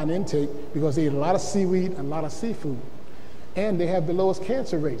iodine intake because they eat a lot of seaweed and a lot of seafood. And they have the lowest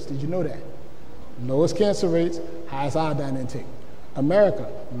cancer rates. Did you know that? Lowest cancer rates, highest iodine intake.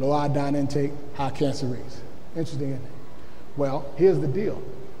 America, low iodine intake, high cancer rates. Interesting, isn't it? Well, here's the deal.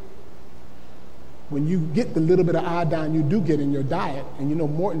 When you get the little bit of iodine you do get in your diet, and you know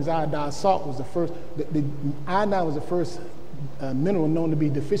Morton's iodine salt was the first, the iodine was the first mineral known to be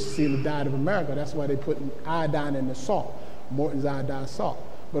deficiency in the diet of America. That's why they put iodine in the salt, Morton's iodine salt.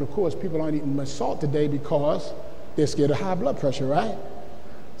 But of course, people aren't eating much salt today because they're scared of high blood pressure, right?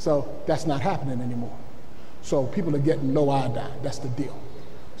 So that's not happening anymore. So people are getting low iodine. That's the deal.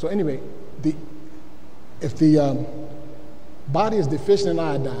 So anyway, if the body is deficient in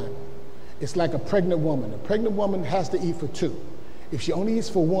iodine, it's like a pregnant woman. A pregnant woman has to eat for 2. If she only eats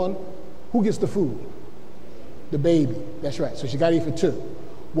for 1, who gets the food? The baby. That's right. So she got to eat for 2.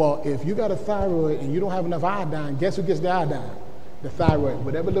 Well, if you got a thyroid and you don't have enough iodine, guess who gets the iodine? The thyroid.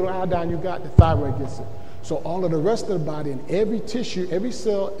 Whatever little iodine you got, the thyroid gets it. So all of the rest of the body and every tissue, every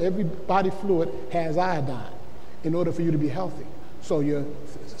cell, every body fluid has iodine in order for you to be healthy. So your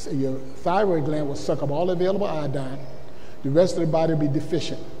thyroid gland will suck up all available iodine. The rest of the body will be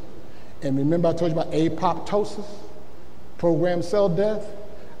deficient. And remember I told you about apoptosis, programmed cell death?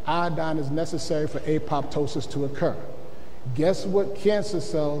 Iodine is necessary for apoptosis to occur. Guess what cancer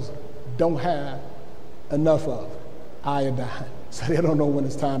cells don't have enough of? Iodine. So they don't know when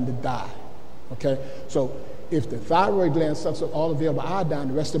it's time to die. Okay? So if the thyroid gland sucks up all available iodine,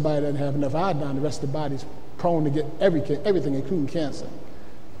 the rest of the body doesn't have enough iodine, the rest of the body is prone to get everything, including cancer.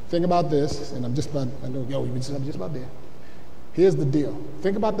 Think about this, and I'm just about there. Here's the deal.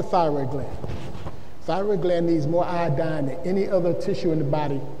 Think about the thyroid gland. Thyroid gland needs more iodine than any other tissue in the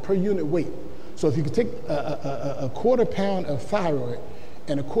body per unit weight. So if you could take a quarter pound of thyroid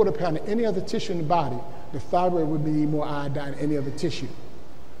and a quarter pound of any other tissue in the body, the thyroid would need more iodine than any other tissue.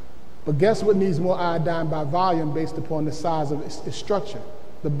 But guess what needs more iodine by volume based upon the size of its structure?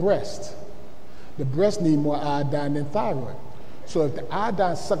 The breast. The breast needs more iodine than thyroid. So if the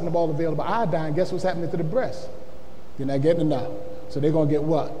iodine is sucking up all available iodine, guess what's happening to the breast? You're not getting enough. So they're going to get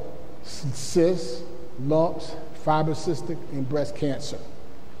what? Cysts, lumps, fibrocystic, and breast cancer.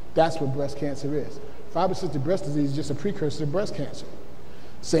 That's what breast cancer is. Fibrocystic breast disease is just a precursor to breast cancer.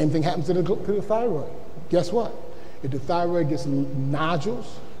 Same thing happens to the thyroid. Guess what? If the thyroid gets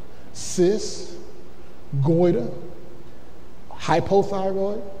nodules, cysts, goiter,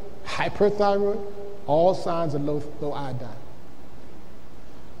 hypothyroid, hyperthyroid, all signs of low iodine.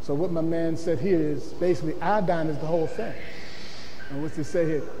 So what my man said here is basically iodine is the whole thing. And what's he say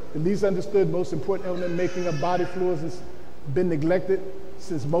here? The least understood, most important element in making up body fluids has been neglected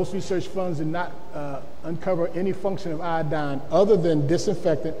since most research funds did not uncover any function of iodine other than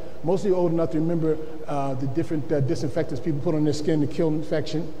disinfectant. Most of you are old enough to remember the different disinfectants people put on their skin to kill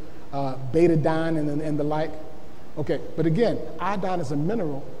infection, betadine and the like. Okay, but again, iodine is a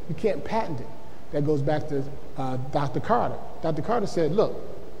mineral. You can't patent it. That goes back to Dr. Carter. Dr. Carter said, look,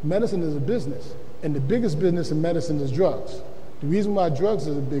 medicine is a business, and the biggest business in medicine is drugs. The reason why drugs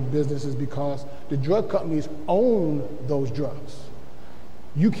is a big business is because the drug companies own those drugs.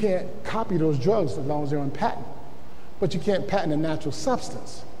 You can't copy those drugs as long as they're on patent, but you can't patent a natural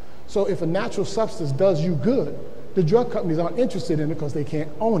substance. So if a natural substance does you good, the drug companies aren't interested in it because they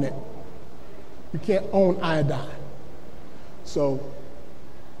can't own it. You can't own iodine. So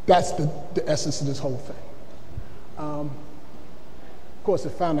that's the essence of this whole thing. Of course,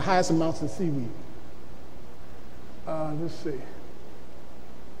 it found the highest amounts in seaweed. Let's see.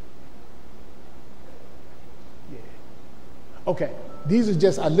 Yeah. Okay, these are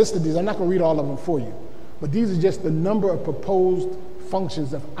just, I listed these. I'm not going to read all of them for you, but these are just the number of proposed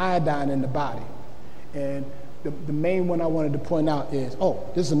functions of iodine in the body. And the main one I wanted to point out is,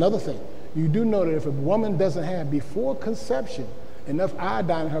 this is another thing. You do know that if a woman doesn't have, before conception, enough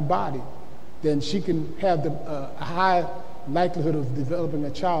iodine in her body, then she can have a high likelihood of developing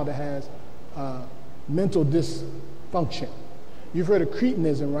a child that has mental dysfunction. You've heard of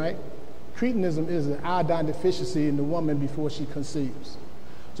cretinism, right? Cretinism is an iodine deficiency in the woman before she conceives.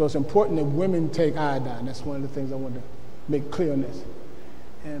 So it's important that women take iodine. That's one of the things I want to make clear on this.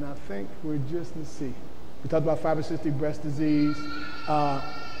 And I think we're just, let's see. We talked about fibrocystic breast disease.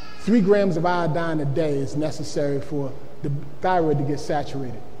 3 grams of iodine a day is necessary for the thyroid to get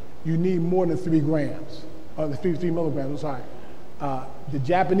saturated. You need more than 3 grams, or 3 milligrams, I'm sorry. The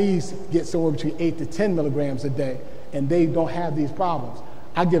Japanese get somewhere between 8 to 10 milligrams a day, and they don't have these problems.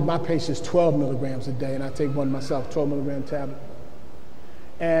 I give my patients 12 milligrams a day, and I take one myself, 12 milligram tablet.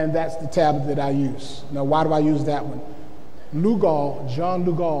 And that's the tablet that I use. Now, why do I use that one? John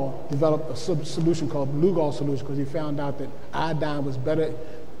Lugol developed a solution called Lugol solution because he found out that iodine was better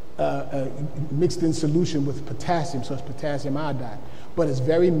mixed in solution with potassium, so it's potassium iodide. But it's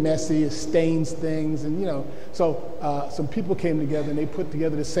very messy, it stains things, and so some people came together and they put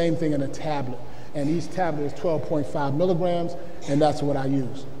together the same thing in a tablet. And each tablet is 12.5 milligrams, and that's what I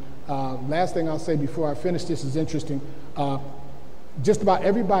use. Last thing I'll say before I finish this is interesting. Just about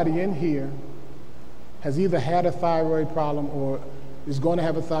everybody in here has either had a thyroid problem or is going to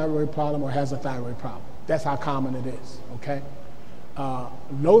have a thyroid problem or has a thyroid problem. That's how common it is, okay?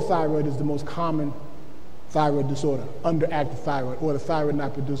 Low thyroid is the most common thyroid disorder, underactive thyroid, or the thyroid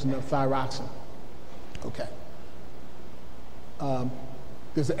not producing enough thyroxine, okay?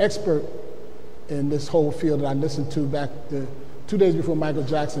 There's an expert in this whole field that I listened to back 2 days before Michael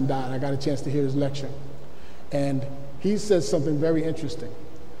Jackson died. I got a chance to hear his lecture. And he said something very interesting.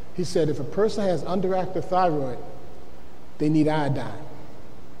 He said if a person has underactive thyroid, they need iodine.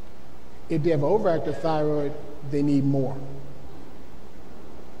 If they have overactive thyroid, they need more.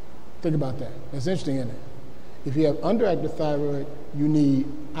 Think about that. That's interesting, isn't it? If you have underactive thyroid, you need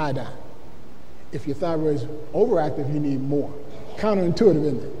iodine. If your thyroid is overactive, you need more. Counterintuitive,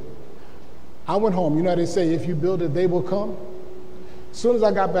 isn't it? I went home. You know how they say, if you build it, they will come? As soon as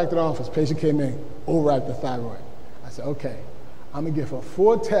I got back to the office, patient came in, overactive thyroid. I said, okay, I'm going to give her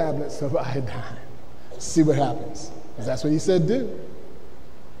 4 tablets of iodine. See what happens. Because that's what he said do.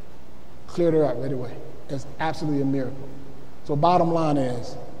 Cleared her up right away. It's absolutely a miracle. So bottom line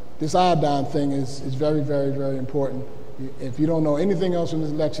is, this iodine thing is very, very, very important. If you don't know anything else from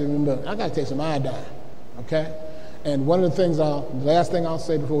this lecture, remember, I got to take some iodine, okay? And one of the things, the last thing I'll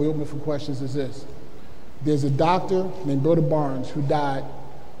say before we open it for questions is this. There's a doctor named Burton Barnes who died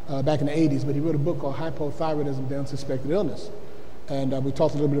back in the 80s, but he wrote a book called Hypothyroidism, the Unsuspected Illness. And we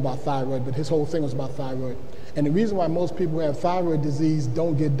talked a little bit about thyroid, but his whole thing was about thyroid. And the reason why most people who have thyroid disease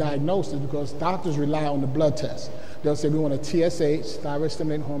don't get diagnosed is because doctors rely on the blood test. They'll say, we want a TSH, thyroid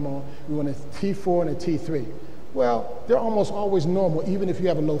stimulating hormone, we want a T4 and a T3. Well, they're almost always normal, even if you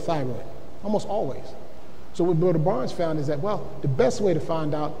have a low thyroid, almost always. So what Burton Barnes found is that, well, the best way to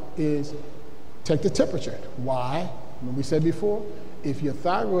find out is take the temperature. Why? When we said before, if your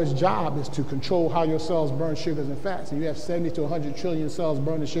thyroid's job is to control how your cells burn sugars and fats, and you have 70 to 100 trillion cells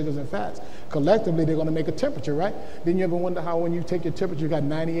burning sugars and fats, collectively they're going to make a temperature, right? Then you ever wonder how when you take your temperature, you got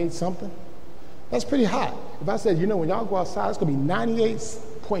 98 something? That's pretty hot. If I said, you know, when y'all go outside, it's going to be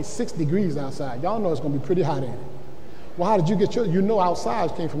 98.6 degrees outside. Y'all know it's going to be pretty hot in it. Well, how did you get your, you know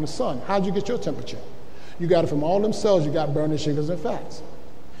outside came from the sun. How did you get your temperature? You got it from all them cells you got burning sugars and fats.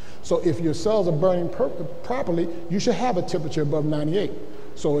 So if your cells are burning properly, you should have a temperature above 98.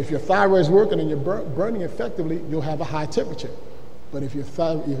 So if your thyroid is working and you're burning effectively, you'll have a high temperature. But if your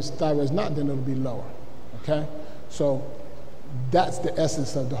thyroid is not, then it'll be lower, okay? So that's the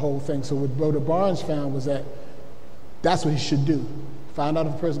essence of the whole thing. So what Burton Barnes found was that that's what he should do. Find out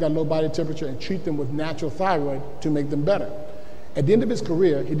if a person got low body temperature and treat them with natural thyroid to make them better. At the end of his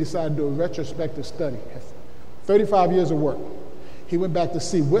career, he decided to do a retrospective study. 35 years of work. He went back to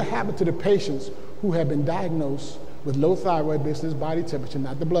see what happened to the patients who had been diagnosed with low thyroid based on his body temperature,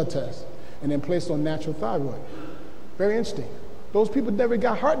 not the blood test, and then placed on natural thyroid. Very interesting. Those people never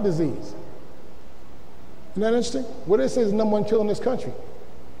got heart disease. Isn't that interesting? What do they say is the #1 killer in this country?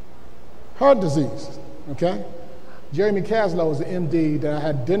 Heart disease, okay? Jeremy Kaslow was the MD that I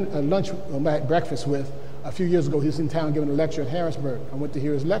had breakfast with a few years ago. He was in town giving a lecture in Harrisburg. I went to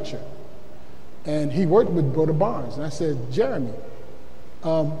hear his lecture. And he worked with Burton Barnes. And I said, Jeremy,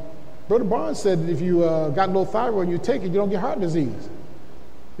 Burton Barnes said that if you got low thyroid and you take it, you don't get heart disease.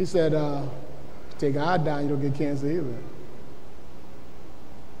 He said, take iodine, you don't get cancer either.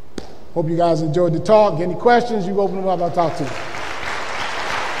 Hope you guys enjoyed the talk. Get any questions, you open them up, I'll talk to you.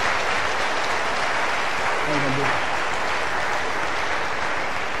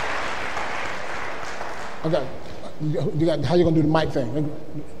 Okay, how you gonna do the mic thing?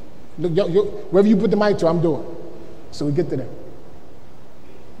 Wherever you put the mic to, I'm doing. So we get to that.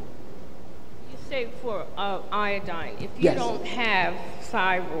 You say for iodine, if you don't have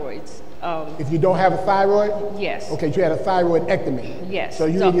thyroids. If you don't have a thyroid? Yes. Okay, you had a thyroidectomy. Yes. So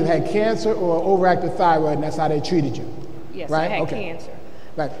you either had cancer or overactive thyroid, and that's how they treated you. Yes, right? I had cancer.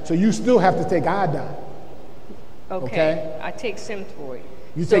 Right, so you still have to take iodine. Okay? I take Synthroid.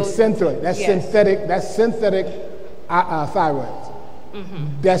 You take Synthroid. That's synthetic. That's synthetic thyroid.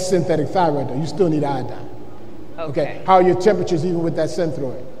 Mm-hmm. That's synthetic thyroid, though. You still need iodine. Okay. How are your temperatures even with that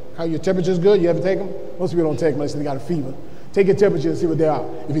Synthroid? How your temperatures good? You ever take them? Most people don't take them unless they got a fever. Take your temperature and see what they are.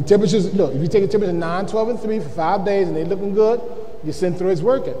 If your temperatures, look, if you take a temperature 9, 12, and 3 for 5 days and they're looking good, your Synthroid's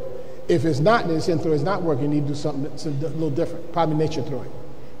working. If it's not, then Synthroid's not working. You need to do something that's a little different. Probably nature throid.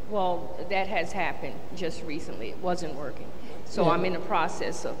 Well, that has happened just recently. It wasn't working. So I'm in the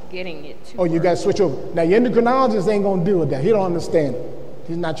process of getting it to you got to switch over. Now, your endocrinologist ain't going to deal with that. He don't understand it.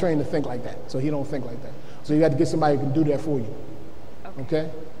 He's not trained to think like that. So he don't think like that. So you got to get somebody who can do that for you. Okay?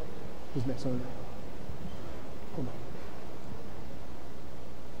 Who's next? Hold on.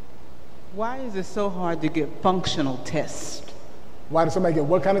 Why is it so hard to get functional tests? Why does somebody get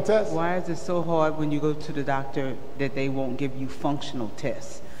what kind of test? Why is it so hard when you go to the doctor that they won't give you functional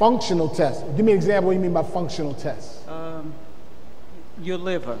tests? Functional tests. Give me an example what you mean by functional tests. Your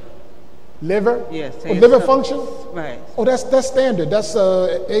liver. Liver? Yes. Liver function? Right. Oh, that's standard. That's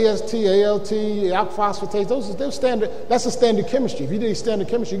AST, ALT, alkphosphatases. They're standard. That's a standard chemistry. If you do standard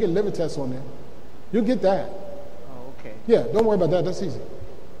chemistry, you get liver tests on there. You'll get that. Oh, okay. Yeah, don't worry about that. That's easy.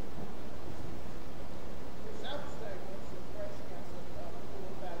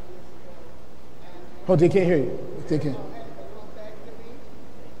 Oh, they can't hear you. They can't.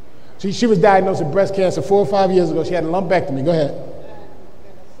 She was diagnosed with breast cancer 4 or 5 years ago. She had a lumpectomy. Go ahead.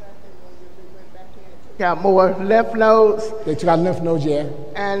 got more lymph nodes. They took out lymph nodes, yeah.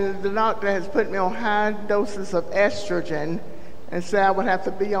 And the doctor has put me on high doses of estrogen and said I would have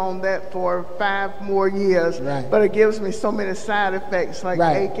to be on that for 5 more years. Right. But it gives me so many side effects like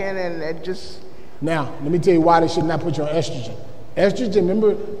Right. aching and just... Now, let me tell you why they should not put you on estrogen. Estrogen,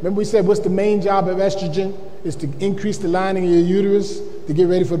 remember we said what's the main job of estrogen? Is to increase the lining of your uterus to get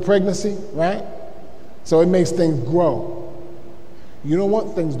ready for pregnancy, right? So it makes things grow. You don't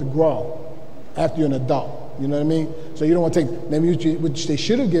want things to grow after you're an adult. You know what I mean? So you don't want to take, which they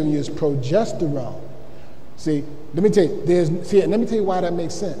should have given you is progesterone. See, let me tell you why that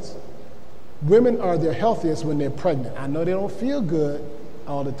makes sense. Women are their healthiest when they're pregnant. I know they don't feel good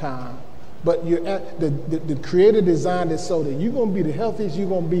all the time, but the Creator designed it so that you're going to be the healthiest you're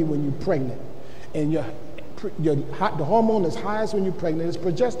going to be when you're pregnant. And the hormone that's highest when you're pregnant is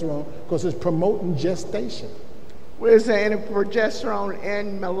progesterone because it's promoting gestation. Is there any progesterone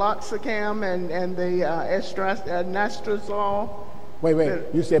in meloxicam and the anastrozole? Wait.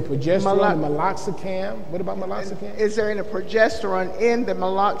 You said progesterone and meloxicam. What about meloxicam? Is there any progesterone in the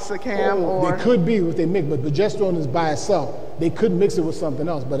meloxicam? Or They could be if they mix, but progesterone is by itself. They could mix it with something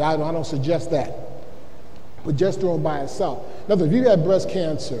else, but I don't suggest that. Progesterone by itself. In other words, if you got breast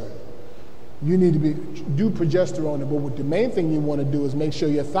cancer, you need to do progesterone. But what the main thing you want to do is make sure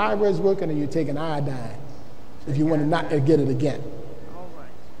your thyroid's working and you're taking iodine if you want to not get it again. all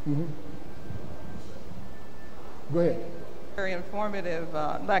right. Mm-hmm. Go ahead. Very informative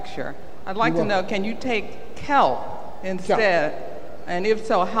lecture. I'd like to know, can you take kelp instead? And if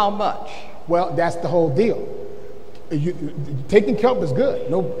so, how much? Well, that's the whole deal. Taking kelp is good,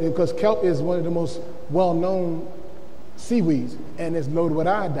 because kelp is one of the most well-known seaweeds, and it's loaded with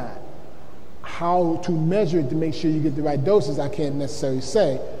iodine. How to measure it to make sure you get the right doses, I can't necessarily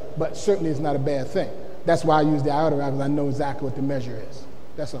say, but certainly it's not a bad thing. That's why I use the iodine, because I know exactly what the measure is.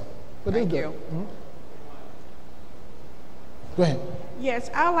 That's all. But Thank you. Mm-hmm. Go ahead. Yes,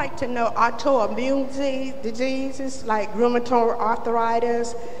 I like to know autoimmune diseases like rheumatoid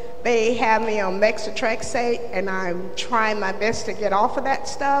arthritis. They have me on methotrexate, and I'm trying my best to get off of that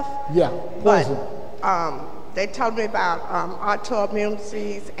stuff. Yeah, poison. But they told me about autoimmune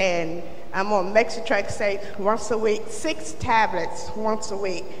disease, and I'm on methotrexate once a week, 6 tablets once a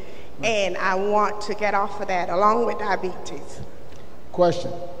week, and I want to get off of that along with diabetes.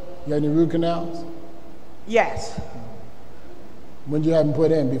 Question: you have any root canals? Yes. When did you have them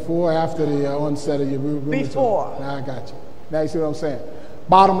put in? Before or after the onset of your rheumatoid? Before. Now I got you. Now you see what I'm saying?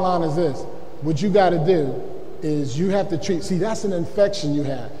 Bottom line is this. What you got to do is you have to treat, see, that's an infection you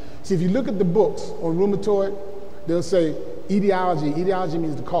have. See, if you look at the books on rheumatoid, they'll say etiology. Etiology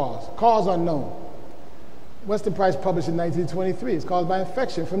means the cause. Cause unknown. Weston Price published in 1923. It's caused by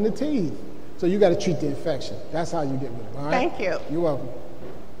infection from the teeth. So you got to treat the infection. That's how you get rid of it. All right? Thank you. You're welcome.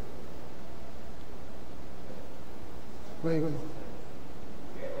 Go ahead.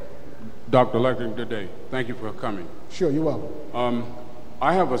 Dr. Lecter today, thank you for coming. Sure, you're welcome.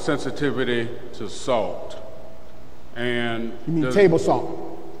 I have a sensitivity to salt. And You mean table salt?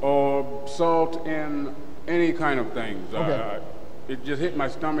 Or salt in any kind of things. Okay. It just hit my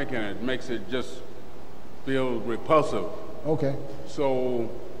stomach and it makes it just feel repulsive. Okay. So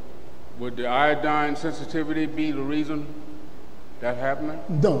would the iodine sensitivity be the reason that happening?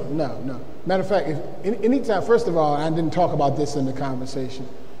 No. Matter of fact, anytime, first of all, I didn't talk about this in the conversation,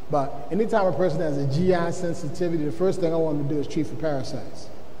 but anytime a person has a GI sensitivity, the first thing I want to do is treat for parasites.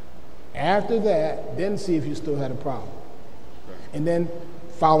 After that, then see if you still had a problem. And then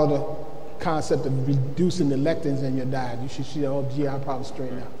follow the concept of reducing the lectins in your diet. You should see the whole GI problem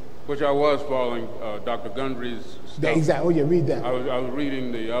straighten out. Which I was following Dr. Gundry's stuff. Exactly. Oh, yeah, read that. I was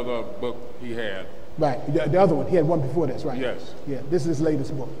reading the other book he had. Right. The other one. He had one before this, right? Yes. Yeah, this is his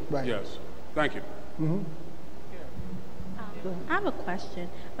latest book. Right. Yes. Thank you. Mm-hmm. I have a question.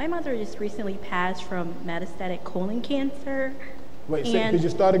 My mother just recently passed from metastatic colon cancer. Wait, did you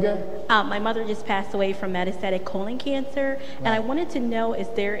start again? My mother just passed away from metastatic colon cancer, and I wanted to know, is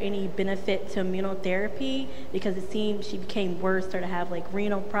there any benefit to immunotherapy? Because it seemed she became worse, started to have like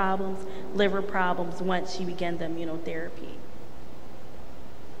renal problems, liver problems once she began the immunotherapy.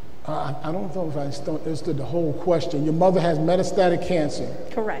 I don't know if I understood the whole question. Your mother has metastatic cancer.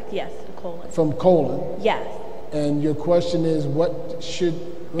 Correct, yes, the colon. From colon. Yes. And your question is, what should...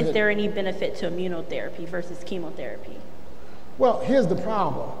 Is there any benefit to immunotherapy versus chemotherapy? Well, here's the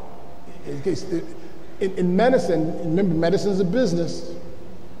problem. In medicine, remember, medicine is a business.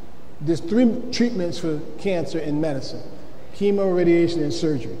 There's 3 treatments for cancer in medicine: chemo, radiation, and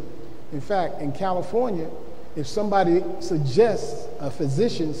surgery. In fact, in California, if somebody suggests, a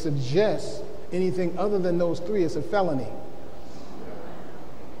physician suggests anything other than those 3, it's a felony.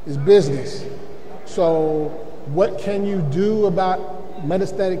 It's business. So what can you do about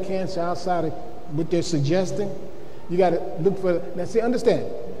metastatic cancer outside of what they're suggesting? You got to look for, now see, understand,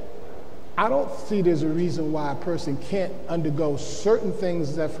 I don't see there's a reason why a person can't undergo certain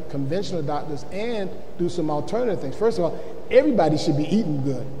things that for conventional doctors and do some alternative things. First of all, everybody should be eating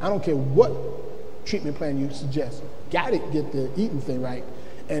good. I don't care what treatment plan you suggest. Got to get the eating thing right.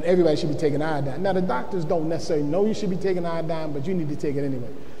 And everybody should be taking iodine. Now, the doctors don't necessarily know you should be taking iodine, but you need to take it anyway.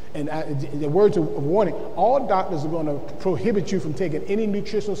 And the words of warning, all doctors are going to prohibit you from taking any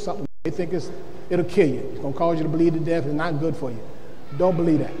nutritional supplement. They think it'll kill you. It's going to cause you to bleed to death. It's not good for you. Don't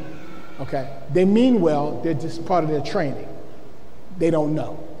believe that. Okay? They mean well. They're just part of their training. They don't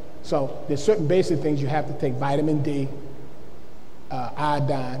know. So there's certain basic things you have to take. Vitamin D,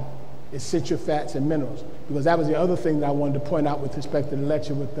 iodine, essential fats and minerals. Because that was the other thing that I wanted to point out with respect to the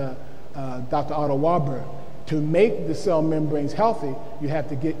lecture with Dr. Otto Warburg. To make the cell membranes healthy, you have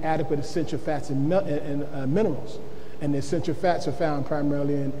to get adequate essential fats and minerals. And the essential fats are found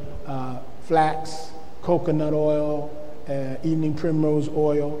primarily in flax, coconut oil, evening primrose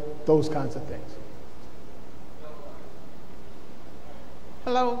oil, those kinds of things.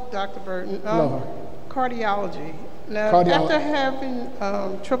 Hello, Dr. Burton. Hello. Cardiology. Now, after having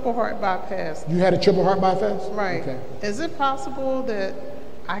triple heart bypass. You had a triple heart bypass? Right. Okay. Is it possible that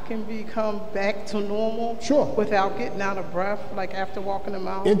I can become back to normal? Sure. Without getting out of breath, like after walking a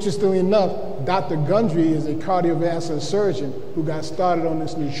mile? Interestingly enough, Dr. Gundry is a cardiovascular surgeon who got started on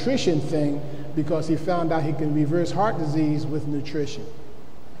this nutrition thing because he found out he can reverse heart disease with nutrition.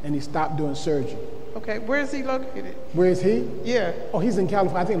 And he stopped doing surgery. Okay, where is he located? Where is he? Yeah. Oh, he's in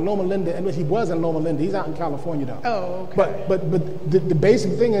California. I think Loma Linda, and he was in Loma Linda. He's out in California though. Oh, okay. But the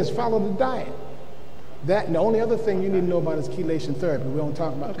basic thing is follow the diet. That, and the only other thing you need to know about is chelation therapy. We don't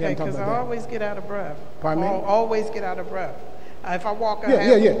talk about. Okay, because I always get out of breath. Pardon me? I always get out of breath. If I walk,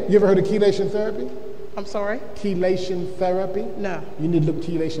 Yeah. You ever heard of chelation therapy? I'm sorry? Chelation therapy? No. You need to look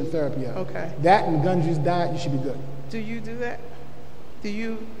chelation therapy up. Okay. That and Gundry's diet, you should be good. Do you do that? Do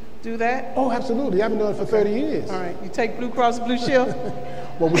you do that? Oh, absolutely. I've been doing it for 30 years. All right. You take Blue Cross Blue Shield?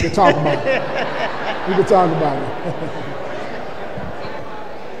 Well, we can talk about it. We can talk about it.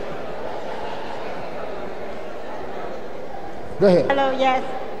 Go ahead. Hello, yes.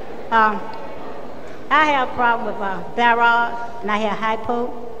 I have a problem with thyroid, and I have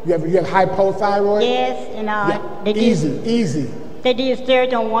hypo. You have hypothyroid? Yes, and yeah. Easy. They did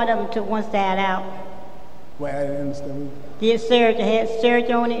surgery on one of them, took one side out. Well, I didn't understand. They had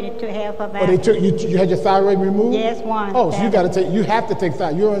surgery on it, and it took half of it out. Oh, they took you had your thyroid removed? Yes, one. Oh, so you have to take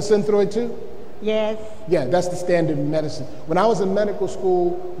thyroid. You're on Synthroid too? Yes. Yeah, that's the standard medicine. When I was in medical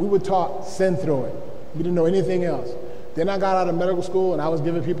school, we were taught Synthroid. We didn't know anything else. Then I got out of medical school and I was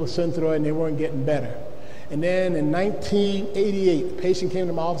giving people Synthroid and they weren't getting better. And then in 1988, a patient came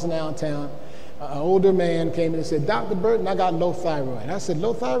to my office in Allentown. An older man came in and said, Dr. Burton, I got low thyroid. I said,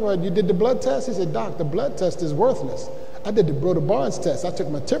 low thyroid, you did the blood test? He said, Doc, the blood test is worthless. I did the Broder Barnes test. I took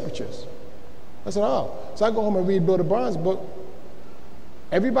my temperatures. I said, oh. So I go home and read Broder Barnes' book.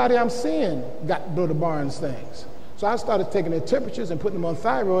 Everybody I'm seeing got Broder Barnes things. So I started taking their temperatures and putting them on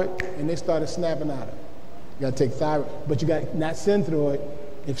thyroid, and they started snapping out of it. You got to take thyroid, but you got not Synthroid.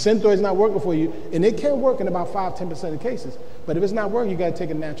 If Synthroid is not working for you, and it can work in about 5-10% of cases, but if it's not working, you got to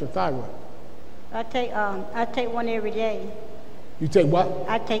take a natural thyroid. I take one every day. You take what?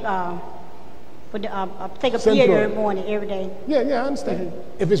 I take take a pill every morning, every day. Yeah, I understand.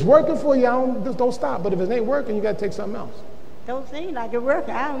 If it's working for you, just don't stop. But if it ain't working, you got to take something else. Don't seem like it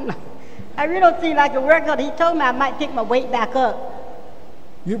working. I really don't seem like it working. He told me I might pick my weight back up.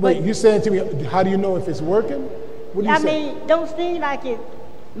 You saying to me, how do you know if it's working? What do you say? I mean, don't seem like it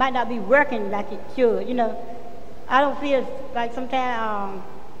might not be working like it should. You know, I don't feel like sometimes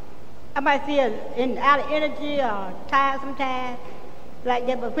I might feel out of energy or tired sometimes like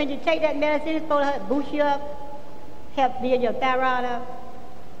that. But when you take that medicine, it's supposed to boost you up, help build your thyroid up.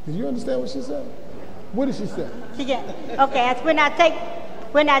 Did you understand what she said? What did she say? Okay, that's when I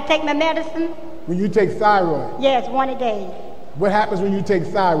take my medicine. When you take thyroid? Yes, one a day. What happens when you take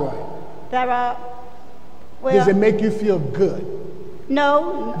thyroid? Thyroid. Well, does it make you feel good?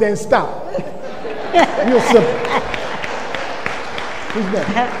 No. Then stop. Real simple. Who's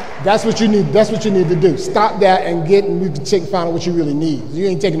that? That's what you need. That's what you need to do. Stop that and we can find out what you really need. You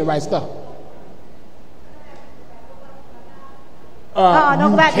ain't taking the right stuff.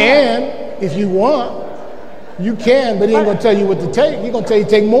 You can if you want. You can, but he ain't gonna tell you what to take. He's gonna tell you to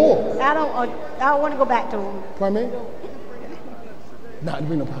take more. I don't want to go back to him. Pardon me? No,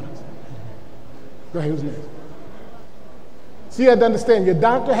 bring no products. Go ahead, who's next? See, you have to understand, your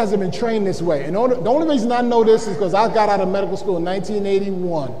doctor hasn't been trained this way. And the only reason I know this is because I got out of medical school in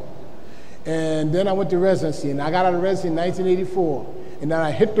 1981. And then I went to residency, and I got out of residency in 1984. And then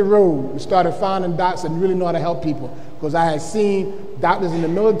I hit the road and started finding docs that really know how to help people. Because I had seen doctors in the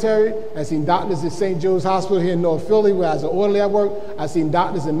military, I seen doctors at St. Joe's Hospital here in North Philly, where I was an orderly at work. I seen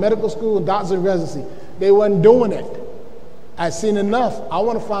doctors in medical school and doctors in residency. They wasn't doing it. I'd seen enough. I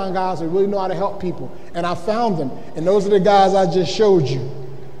want to find guys that really know how to help people. And I found them. And those are the guys I just showed you.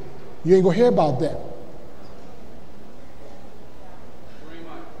 You ain't going to hear about them.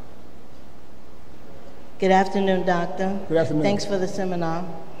 Good afternoon, doctor. Good afternoon. Thanks for the seminar.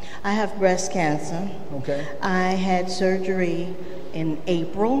 I have breast cancer. Okay. I had surgery in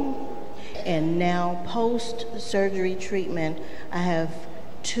April, and now post-surgery treatment, I have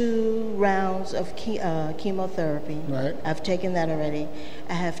 2 rounds of chemotherapy. Right. I've taken that already.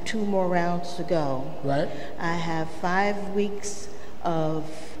 I have 2 more rounds to go. Right. I have 5 weeks of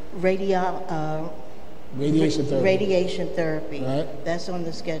radiation therapy. Right. That's on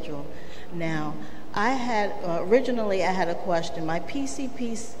the schedule. Now, originally I had a question. My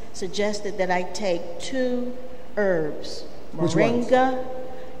PCP suggested that I take 2 herbs, moringa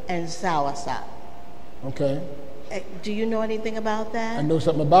and soursop. Okay. Do you know anything about that? I know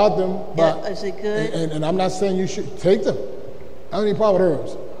something about them, but is it good? And I'm not saying you should take them. I don't have any problem with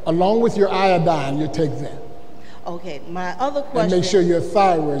herbs. Along with your iodine, you take them. Okay, my other question. And make sure your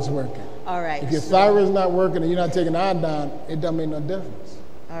thyroid's working. All right. If your thyroid's not working and you're not taking iodine, it doesn't make no difference.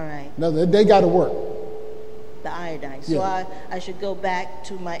 All right. No, they got to work. The iodine. So Yeah. I should go back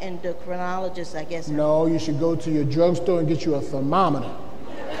to my endocrinologist, I guess. No, you should go to your drugstore and get you a thermometer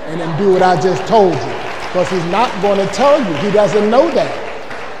and then do what I just told you. Because he's not going to tell you. He doesn't know that.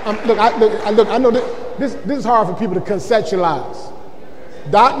 I know this is hard for people to conceptualize.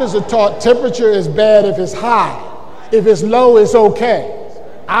 Doctors are taught temperature is bad if it's high. If it's low, it's okay.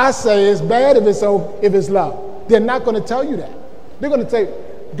 I say it's bad if it's low. They're not going to tell you that. They're going to say,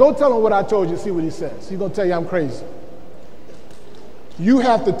 go tell him what I told you, see what he says. He's going to tell you I'm crazy. You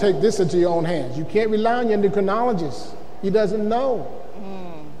have to take this into your own hands. You can't rely on your endocrinologist. He doesn't know.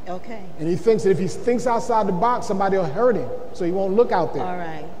 Okay. And he thinks that if he thinks outside the box, somebody will hurt him, so he won't look out there. All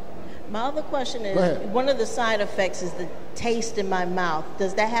right. My other question is, Go ahead. one of the side effects is the taste in my mouth.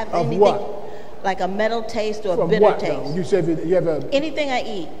 Does that have Of anything what? like a metal taste or a From bitter what, taste? though? You said you have Anything I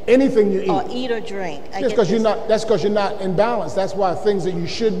eat. anything you eat. Or eat or drink. That's because you're not in balance. That's why things that you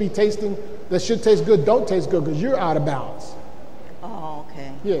should be tasting that should taste good don't taste good because you're out of balance. Oh,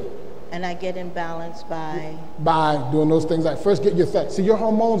 okay. Yeah. And I get in balance by doing those things like first get your fat. See, your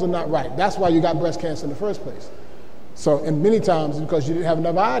hormones are not right. That's why you got breast cancer in the first place. So, and many times it's because you didn't have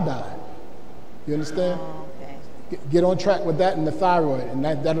enough iodine. You understand? Oh, okay. Get on track with that and the thyroid. And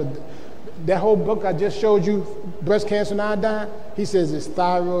that whole book I just showed you, Breast Cancer and Iodine, he says it's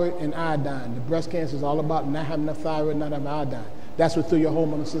thyroid and iodine. The breast cancer is all about not having enough thyroid, not having iodine. That's what threw your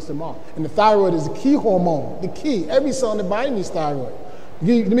hormonal system off. And the thyroid is the key hormone, the key. Every cell in the body needs thyroid.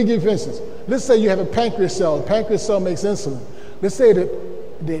 Let me give you for instance. Let's say you have a pancreas cell. The pancreas cell makes insulin. Let's say that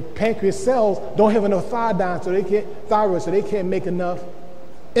the pancreas cells don't have enough thyroid, so they can't make enough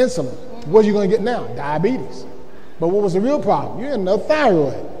insulin. What are you going to get now? Diabetes. But what was the real problem? You had enough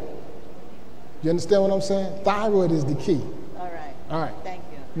thyroid. You understand what I'm saying? Thyroid is the key. All right. All right. Thank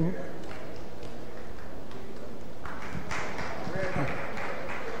you.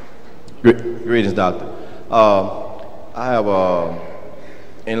 Mm-hmm. Greetings, doctor. I have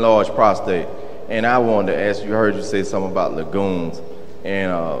enlarged prostate, and I wanted to ask you, I heard you say something about legumes,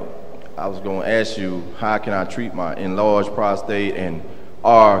 and I was going to ask you, how can I treat my enlarged prostate, and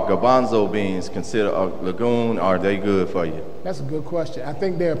are garbanzo beans considered a legume? Are they good for you? That's a good question. I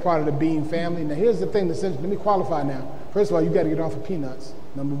think they're a part of the bean family. Now, here's the thing. Let me qualify now. First of all, you got to get off of peanuts,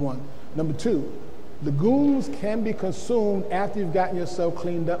 number one. Number two, legumes can be consumed after you've gotten yourself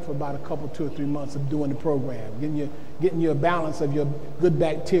cleaned up for about 2 or 3 months of doing the program, getting your balance of your good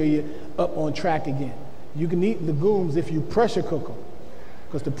bacteria up on track again. You can eat legumes if you pressure cook them,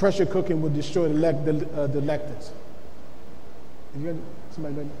 because the pressure cooking will destroy the lectins.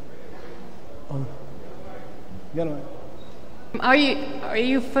 Somebody ready? Gentlemen. Are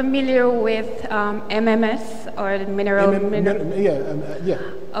you familiar with MMS or the mineral? Yeah.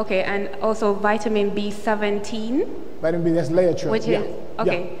 Okay, and also vitamin B17. Vitamin B, that's Laetrile. Which is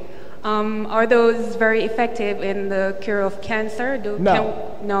okay. Yeah. Are those very effective in the cure of cancer?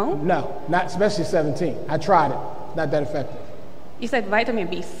 No, not especially 17. I tried it. Not that effective. You said vitamin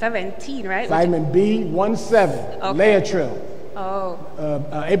B17, right? Vitamin B17, Laetrile. Oh.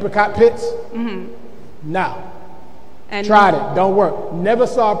 Apricot pits? Mm-hmm. No. And tried it, don't work. Never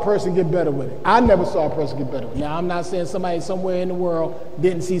saw a person get better with it. I never saw a person get better with it. Now, I'm not saying somebody somewhere in the world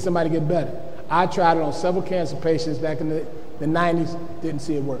didn't see somebody get better. I tried it on several cancer patients back in the 90s, didn't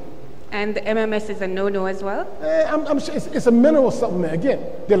see it work. And the MMS is a no-no as well? I'm sure it's a mineral supplement. Again,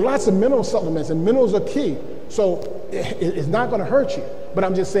 there are lots of mineral supplements, and minerals are key. So it's not going to hurt you. But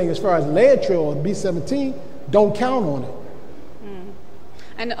I'm just saying, as far as Laetrile or B17, don't count on it.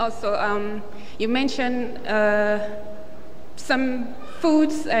 And also, you mentioned some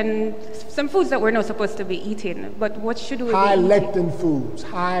foods that we're not supposed to be eating. But what should we be eating? High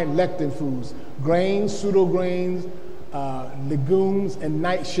lectin foods, grains, pseudo-grains, legumes, and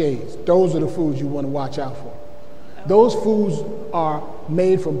nightshades. Those are the foods you want to watch out for. Those foods are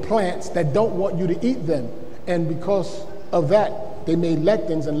made from plants that don't want you to eat them. And because of that, they made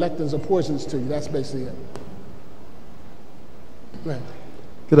lectins, and lectins are poisonous to you. That's basically it. Go ahead.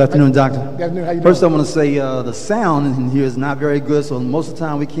 Good afternoon, Doctor. Good afternoon. How you First, doing? I want to say the sound in here is not very good, so most of the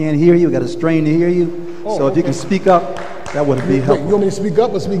time we can't hear you. We got to strain to hear you. So if you can speak up, that would be helpful. You want me to speak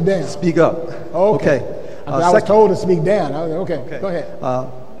up or speak down? Speak up. Okay. I was told to speak down. Okay. Go ahead.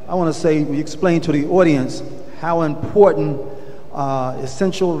 I want to say, we explain to the audience how important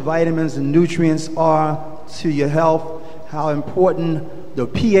essential vitamins and nutrients are to your health, how important the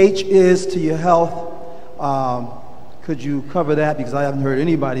pH is to your health. Could you cover that? Because I haven't heard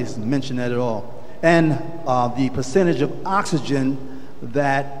anybody mention that at all. And the percentage of oxygen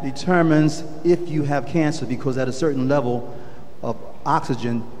that determines if you have cancer, because at a certain level of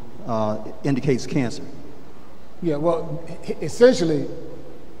oxygen indicates cancer. Yeah, well, essentially,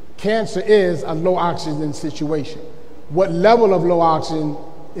 cancer is a low oxygen situation. What level of low oxygen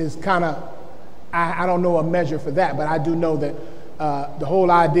is kind of, I don't know a measure for that, but I do know that the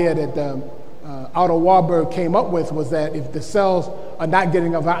whole idea that Otto Warburg came up with was that if the cells are not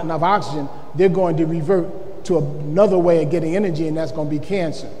getting enough oxygen, they're going to revert to another way of getting energy, and that's going to be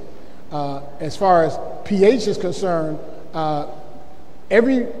cancer. As far as pH is concerned,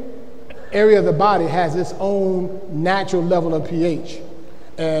 every area of the body has its own natural level of pH.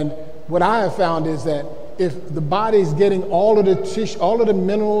 And what I have found is that if the body is getting all of the tissue, all of the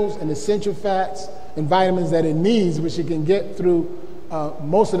minerals and essential fats and vitamins that it needs, which it can get through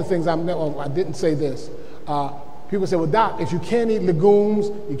most of the things I didn't say this. People say, well, Doc, if you can't eat legumes,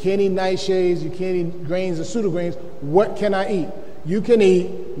 you can't eat nightshades, you can't eat grains or pseudograins, what can I eat? You can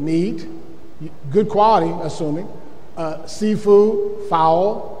eat meat, good quality, assuming, seafood,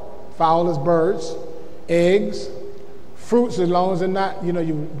 fowl is birds, eggs, fruits, as long as they're not,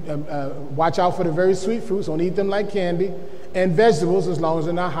 you watch out for the very sweet fruits, don't eat them like candy, and vegetables, as long as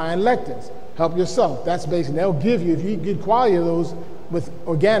they're not high in lectins. Help yourself. That's basically, they'll give you, if you eat good quality of those with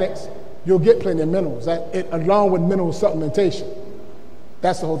organics, you'll get plenty of minerals, along with mineral supplementation.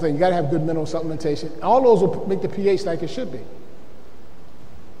 That's the whole thing. You got to have good mineral supplementation. All those will make the pH like it should be.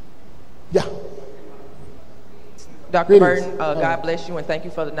 Yeah. Dr. Burton, God bless you and thank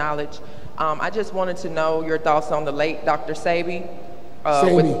you for the knowledge. I just wanted to know your thoughts on the late Dr. Sebi.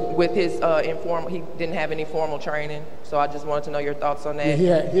 With his he didn't have any formal training, so I just wanted to know your thoughts on that.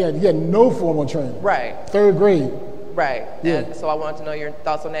 Yeah, he had no formal training. Right. 3rd grade. Right. Yeah. And so I wanted to know your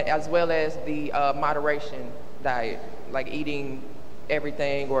thoughts on that, as well as the moderation diet, like eating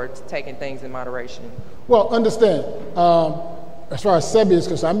everything or taking things in moderation. Well, understand, as far as Sebi is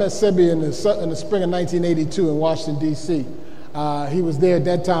concerned, I met Sebi in the spring of 1982 in Washington, D.C. He was there at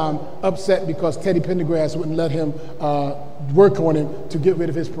that time upset because Teddy Pendergrass wouldn't let him work on him to get rid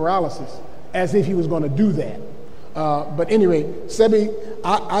of his paralysis, as if he was going to do that. But anyway, Sebi,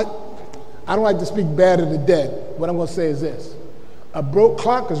 I don't like to speak bad of the dead. What I'm going to say is this. A broke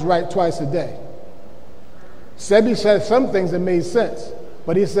clock is right twice a day. Sebi said some things that made sense,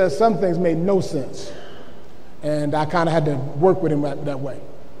 but he says some things made no sense. And I kind of had to work with him that way.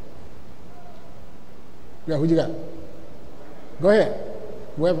 Yeah, who you got? Go ahead,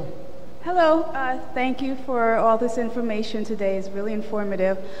 whoever. Hello, thank you for all this information today. It's really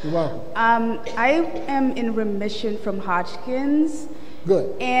informative. You're welcome. I am in remission from Hodgkin's.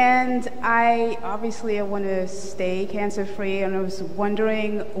 Good. And I want to stay cancer-free, and I was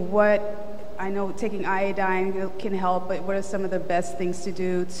wondering I know taking iodine can help, but what are some of the best things to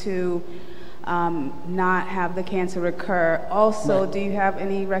do to not have the cancer recur? Also, Do you have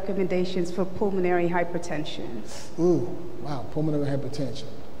any recommendations for pulmonary hypertension? Ooh, wow, pulmonary hypertension.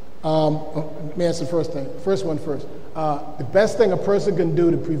 Let me answer the first one first. The best thing a person can do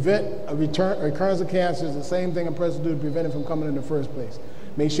to prevent a recurrence of cancer is the same thing a person can do to prevent it from coming in the first place.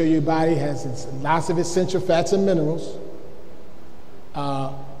 Make sure your body has lots of essential fats and minerals,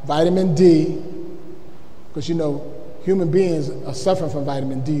 vitamin D, because human beings are suffering from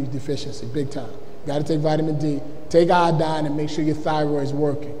vitamin D deficiency big time. You got to take vitamin D, take iodine, and make sure your thyroid is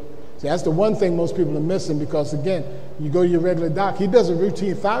working. See, that's the one thing most people are missing, because again, you go to your regular doc, he does a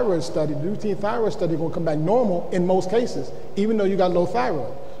routine thyroid study. The routine thyroid study is going to come back normal in most cases, even though you got low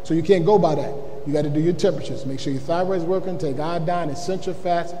thyroid. So you can't go by that. You got to do your temperatures. Make sure your thyroid is working. Take iodine, essential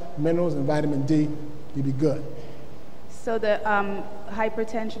fats, minerals, and vitamin D. You'll be good. So the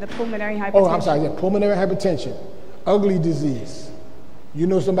hypertension, the pulmonary hypertension. Oh, I'm sorry. Yeah, pulmonary hypertension, ugly disease. You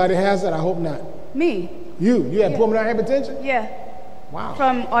know somebody has that? I hope not. Me. You have pulmonary hypertension? Yeah. Wow.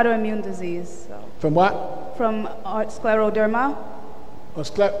 From autoimmune disease. So. From what? From scleroderma. Oh,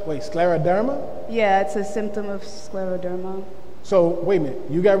 scleroderma? Yeah, it's a symptom of scleroderma. So, wait a minute.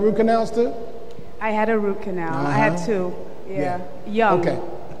 You got root canals too? I had a root canal. I had 2. Yeah. Young.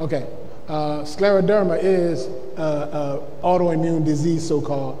 Okay. Scleroderma is autoimmune disease,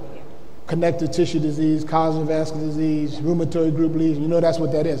 so-called. Connective tissue disease, cardiovascular disease, rheumatoid group lesion. You know that's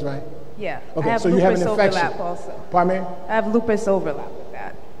what that is, right? Yeah. Okay, I have so lupus you have an infection. overlap also. Pardon me? I have lupus overlap with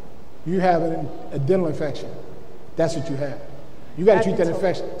that. You have a dental infection. That's what you have. You got to treat that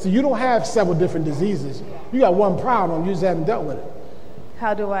infection. So you don't have several different diseases. You got one problem. You just haven't dealt with it.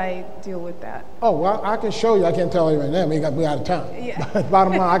 How do I deal with that? Oh, well, I can show you. I can't tell you right now. We're out of time. Yeah.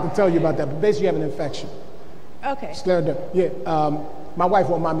 Bottom line, I can tell you about that. But basically, you have an infection. Okay. Scleroderma. Yeah. My wife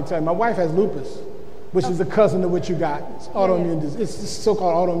won't mind me telling you. My wife has lupus, which is a cousin of what you got. It's autoimmune disease. It's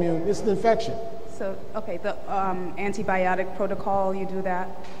so-called autoimmune. It's an infection. So, okay, the antibiotic protocol, you do that?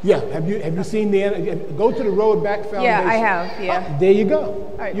 Yeah. Have you seen go to the Road Back Foundation? Yeah, I have. Yeah. Oh, there you go.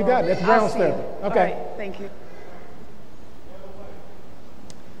 All right, You got it. That's Brown therapy. Okay. All right, thank you.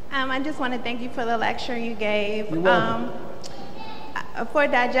 I just want to thank you for the lecture you gave. You're welcome. For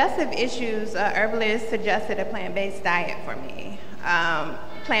digestive issues, herbalist suggested a plant-based diet for me.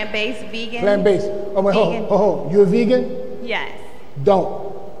 Plant-based, vegan. Plant-based. Oh, wait, hold on. You a vegan? Yes.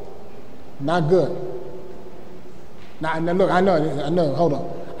 Don't. Not good. Now look, I know. Hold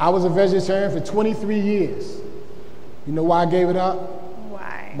on. I was a vegetarian for 23 years. You know why I gave it up?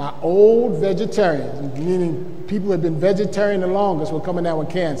 Why? My old vegetarians, meaning people who had been vegetarian the longest, were coming down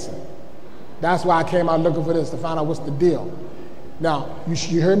with cancer. That's why I came out looking for this, to find out what's the deal. Now,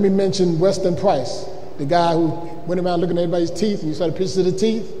 you heard me mention Weston Price, the guy who went around looking at everybody's teeth, and you saw the pictures of the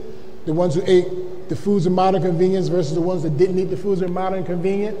teeth, the ones who ate the foods of modern convenience versus the ones that didn't eat the foods of modern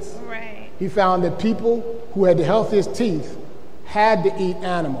convenience. Right. He found that people who had the healthiest teeth had to eat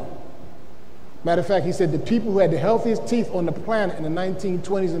animal. Matter of fact, he said the people who had the healthiest teeth on the planet in the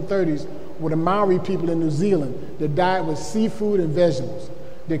 1920s and 30s were the Maori people in New Zealand. Their diet was seafood and vegetables.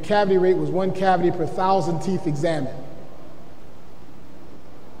 Their cavity rate was 1 cavity per 1,000 teeth examined.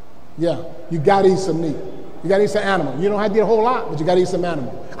 Yeah, you gotta eat some meat. You gotta eat some animal. You don't have to eat a whole lot, but you gotta eat some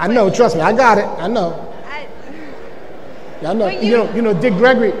animal. I know, trust me, I got it, I know. I know. You know, Dick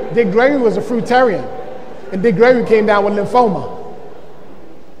Gregory was a fruitarian, and Dick Gregory came down with lymphoma.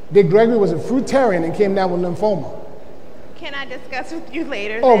 Dick Gregory was a fruitarian and came down with lymphoma. Can I discuss with you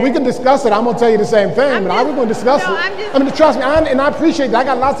later? Oh, we can discuss it. I'm gonna tell you the same thing, but we're gonna discuss it. I mean, trust me, and I appreciate that. I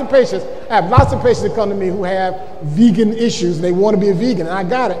got lots of patients. I have lots of patients that come to me who have vegan issues, and they want to be a vegan, and I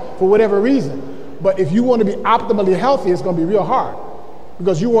got it for whatever reason. But if you want to be optimally healthy, it's gonna be real hard,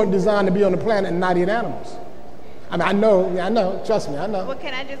 because you weren't designed to be on the planet and not eat animals. I mean, I know, trust me, I know. Well,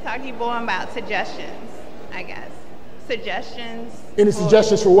 can I just talk to you more about suggestions, I guess? Suggestions? Any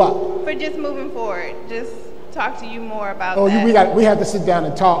suggestions for what? For just moving forward, just talk to you more about that. Oh, we have to sit down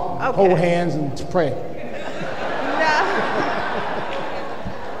and talk, and hold hands and pray.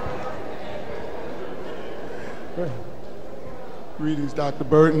 Greetings, Dr.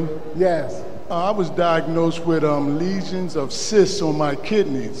 Burton. Yes. I was diagnosed with lesions of cysts on my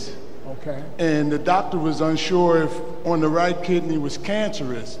kidneys. Okay. And the doctor was unsure if on the right kidney was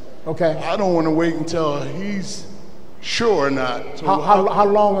cancerous. Okay. I don't want to wait until he's sure or not. So how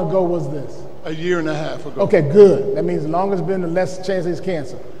long ago was this? A year and a half ago. Okay, good. That means the longer it's been, the less chance it's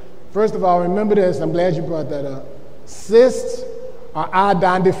cancer. First of all, remember this. I'm glad you brought that up. Cysts are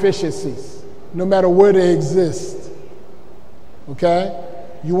iodine deficiencies, no matter where they exist. Okay?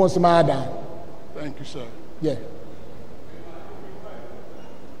 You want some iodine. Thank you, sir. Yeah.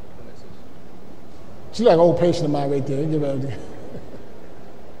 She's like an old patient of mine right there.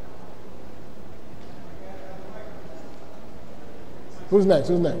 Who's next?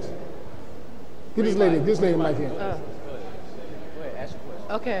 Get this lady mic here. Go ahead, ask your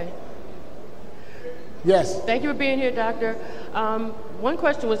question. Okay. Yes. Thank you for being here, doctor. One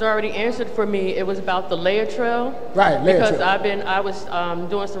question was already answered for me. It was about the layer trail. Right, layer because trail. I was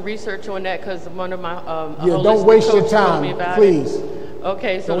doing some research on that because one of my don't waste your time, please.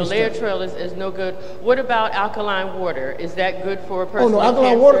 Okay, so the layer trail is no good. What about alkaline water? Is that good for a person? Oh no,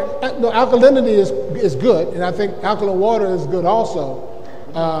 alkaline water. No, alkalinity is good, and I think alkaline water is good also.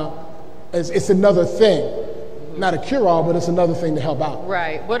 It's another thing, not a cure-all, but it's another thing to help out.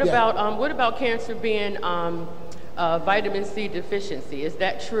 Right. What about cancer being vitamin C deficiency. Is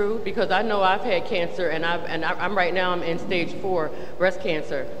that true? Because I know I've had cancer, and I'm right now I'm in stage 4 breast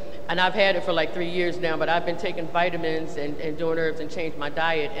cancer, and I've had it for like 3 years now. But I've been taking vitamins and doing herbs and changed my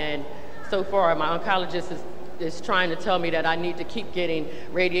diet, and so far my oncologist is trying to tell me that I need to keep getting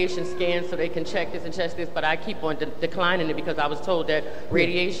radiation scans so they can check this and check this, but I keep on declining it because I was told that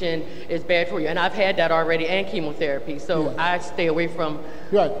radiation is bad for you, and I've had that already and chemotherapy, so I stay away from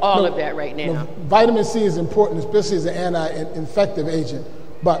all of that right now. Vitamin C is important, especially as an anti-infective agent,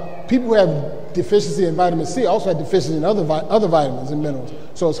 but people who have deficiency in vitamin C also have deficiency in other vitamins and minerals,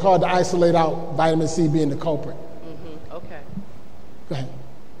 so it's hard to isolate out vitamin C being the culprit. Okay. Go ahead.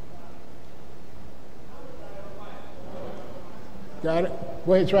 Got it?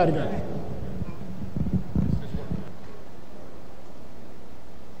 Go ahead, try it again.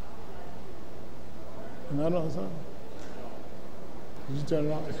 No, it's not. Did you turn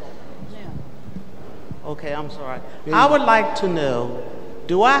it on? Yeah. Okay, I'm sorry. I would like to know,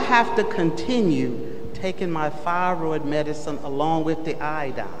 do I have to continue taking my thyroid medicine along with the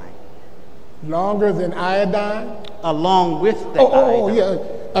iodine? Longer than iodine? Along with the iodine. Oh,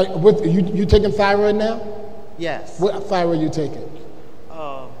 yeah. You taking thyroid now? Yes. What thyroid are you taking?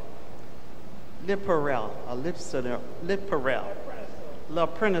 Liparel,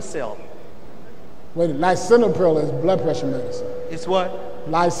 Loprinosil. Wait, lisinopril is blood pressure medicine. It's what?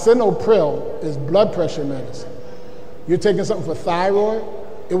 Lisinopril is blood pressure medicine. You're taking something for thyroid?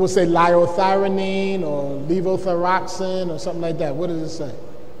 It will say liothyronine or levothyroxine or something like that. What does it say?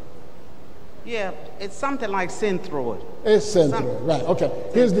 Yeah, it's something like Synthroid. It's Synthroid, right. Okay,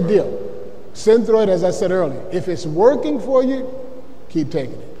 here's the deal. Synthroid, as I said earlier, if it's working for you, keep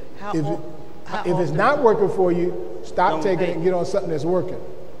taking it. If it's not working for you, stop taking it and get on something that's working.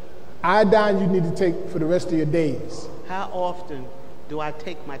 Iodine you need to take for the rest of your days. How often do I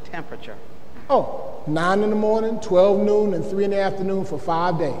take my temperature? 9 in the morning, 12 noon, and 3 in the afternoon for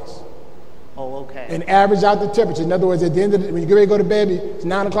 5 days. Oh, okay. And average out the temperature. In other words, at the end of when you get ready to go to bed, it's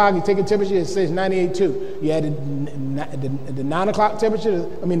 9 o'clock, you take a temperature, it says 98.2. You add the 9 o'clock temperature,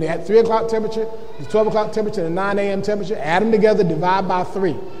 the 3 o'clock temperature, the 12 o'clock temperature, the 9 a.m. temperature, add them together, divide by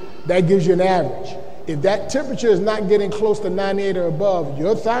 3. That gives you an average. If that temperature is not getting close to 98 or above,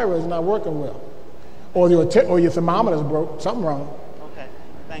 your thyroid is not working well. Or your thermometer is broke, something wrong. Okay,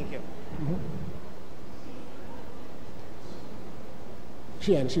 thank you.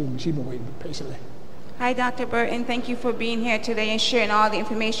 She's been waiting patiently. Hi, Dr. Burton. Thank you for being here today and sharing all the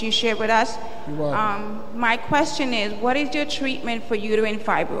information you shared with us. You're welcome. My question is, what is your treatment for uterine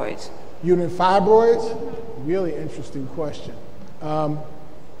fibroids? Uterine fibroids? Really interesting question.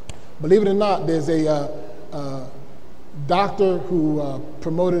 Believe it or not, there's a doctor who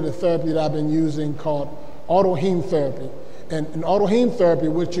promoted a therapy that I've been using called autoheme therapy. And in autoheme therapy,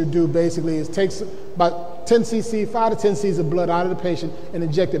 what you do basically is takes about 5 to 10 cc's of blood out of the patient and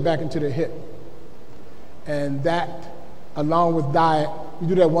inject it back into their hip. And that, along with diet, you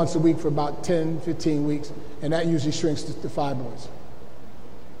do that once a week for about 10, 15 weeks, and that usually shrinks the fibroids.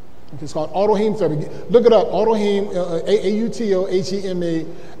 It's called autoheme therapy. Look it up, autoheme, A-U-T-O-H-E-M-E,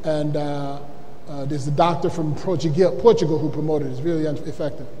 and there's a doctor from Portugal who promoted it. It's really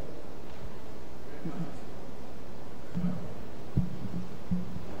effective.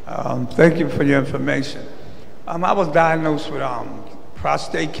 Thank you for your information. I was diagnosed with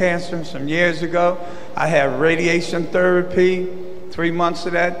prostate cancer some years ago. I had radiation therapy, 3 months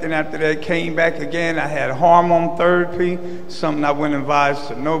of that. Then after that, came back again. I had hormone therapy, something I wouldn't advise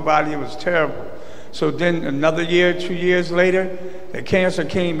to nobody. It was terrible. So then another year, 2 years later, the cancer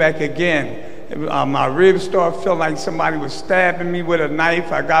came back again. My ribs started feeling like somebody was stabbing me with a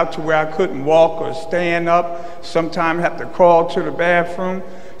knife. I got to where I couldn't walk or stand up. Sometimes have to crawl to the bathroom.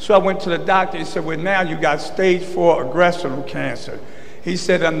 So I went to the doctor. He said, well, now you got stage 4 aggressive cancer. He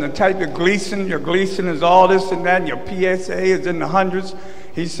said, I'm the type of Gleason. Your Gleason is all this and that. And your PSA is in the hundreds.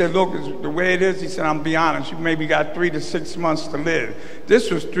 He said, look, the way it is, he said, I'm be honest, you maybe got 3 to 6 months to live.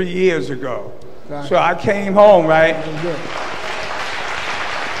 This was 3 years ago. Gotcha. So I came home, right?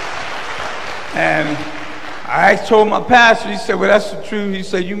 And I told my pastor, he said, well, that's the truth. He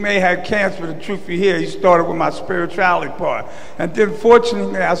said, you may have cancer, but the truth you hear. He started with my spirituality part. And then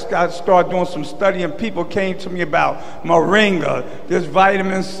fortunately, I started doing some study, and people came to me about moringa, this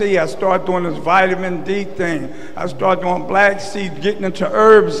vitamin C. I started doing this vitamin D thing. I started doing black seed, getting into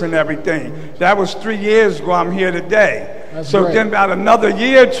herbs and everything. That was 3 years ago. I'm here today. So then about another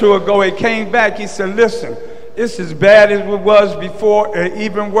year or two ago, he came back. He said, listen, it's as bad as it was before, or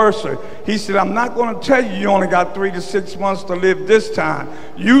even worse. He said, I'm not going to tell you only got 3 to 6 months to live this time.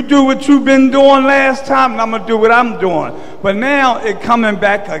 You do what you've been doing last time, and I'm going to do what I'm doing. But now it's coming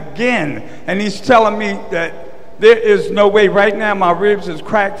back again. And he's telling me that There is no way. Right now, my ribs is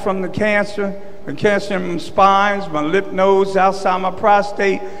cracked from the cancer in my spines, my lymph nodes, outside my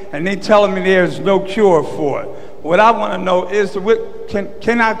prostate, and they telling me there's no cure for it. What I want to know is,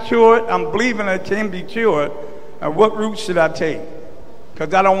 can I cure it? I'm believing it can be cured. And what route should I take?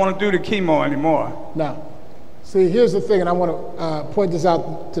 Because I don't want to do the chemo anymore. Now, see, here's the thing, and I want to point this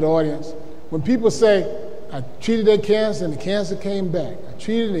out to the audience. When people say, I treated their cancer and the cancer came back. I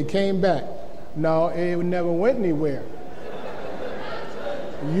treated it and it came back. No, it never went anywhere.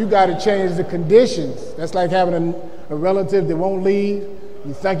 You got to change the conditions. That's like having a relative that won't leave.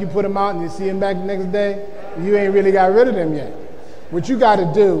 You think you put them out and you see them back the next day. You ain't really got rid of them yet. What you got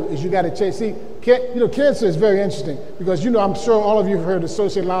to do is you got to change. See, cancer is very interesting because, I'm sure all of you have heard the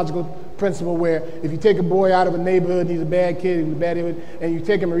sociological principle where if you take a boy out of a neighborhood, he's a bad kid, he's a bad neighborhood, and you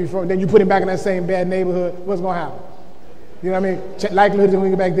take him and reform, then you put him back in that same bad neighborhood, what's going to happen? You know what I mean? Likelihood he's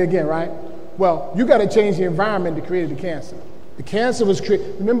going to get back there again, right? Well, you got to change the environment that created the cancer. The cancer was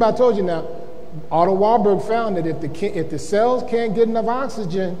created. Remember, I told you now, Otto Warburg found that if the cells can't get enough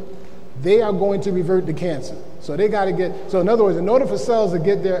oxygen, they are going to revert to cancer. So they got to get. So in other words, in order for cells to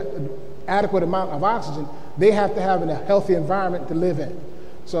get their adequate amount of oxygen, they have to have a healthy environment to live in.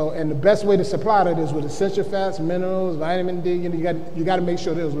 So, and the best way to supply that is with essential fats, minerals, vitamin D. You got to make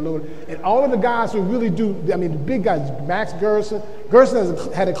sure those are loaded. And all of the guys who really do, the big guys, Max Gerson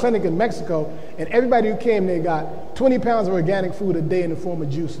had a clinic in Mexico, and everybody who came there got 20 pounds of organic food a day in the form of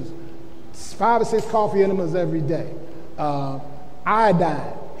juices, 5 or 6 coffee enemas every day,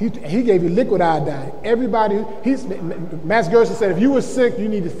 iodine. He gave you liquid iodine. Max Gerson said, if you were sick, you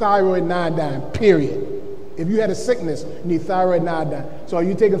needed thyroid and iodine, period. If you had a sickness, you need thyroid and iodine. So are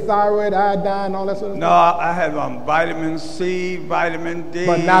you taking thyroid, iodine, all that sort of stuff? No, I have vitamin C, vitamin D.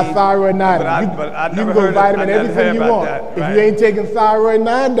 But not thyroid and iodine. But I you never can go heard vitamin of, everything you want. That, right? If you ain't taking thyroid and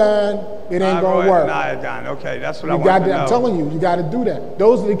iodine, it ain't going to work. And iodine, okay, that's what I want to know. I'm telling you, you got to do that.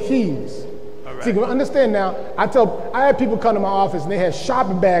 Those are the keys. Right. See, understand now, I had people come to my office and they had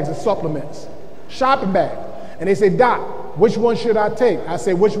shopping bags of supplements. Shopping bags. And they say, Doc, which one should I take? I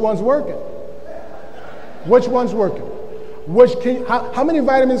say, which one's working? Which one's working? How many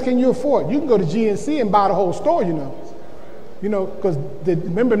vitamins can you afford? You can go to GNC and buy the whole store, because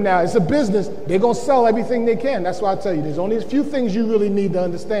remember now, it's a business. They're going to sell everything they can. That's why I tell you, there's only a few things you really need to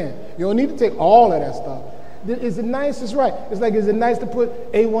understand. You don't need to take all of that stuff. Is it nice? It's right. It's like, is it nice to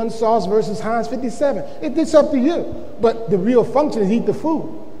put A1 sauce versus Heinz 57? It's up to you. But the real function is eat the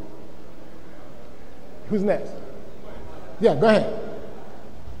food. Who's next? Yeah, go ahead.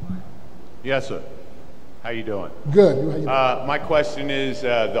 Yes, sir. How you doing? Good. My question is,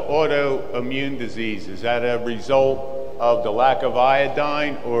 the autoimmune disease, is that a result of the lack of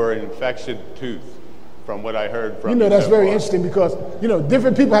iodine or an infected tooth, from what I heard from you? That's very interesting because,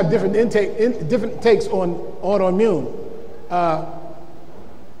 different people have different different takes on autoimmune.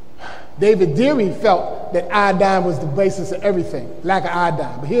 David Deary felt that iodine was the basis of everything, lack of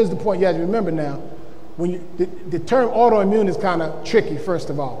iodine. But here's the point you have to remember now. The term autoimmune is kind of tricky, first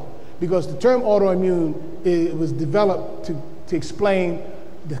of all. Because the term autoimmune was developed to explain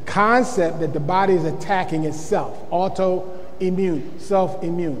the concept that the body is attacking itself. Autoimmune,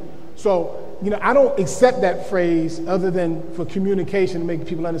 self-immune. So, I don't accept that phrase other than for communication to make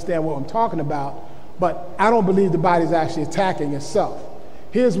people understand what I'm talking about, but I don't believe the body is actually attacking itself.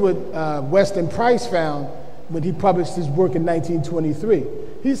 Here's what Weston Price found when he published his work in 1923.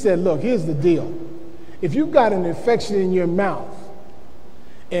 He said, look, here's the deal. If you've got an infection in your mouth,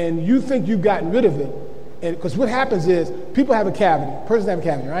 and you think you've gotten rid of it, and because what happens is people have a cavity, persons have a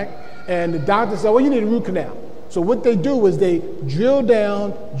cavity, right? And the doctor said, well, you need a root canal. So what they do is they drill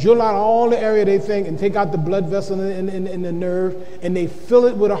out all the area they think, and take out the blood vessel in the nerve, and they fill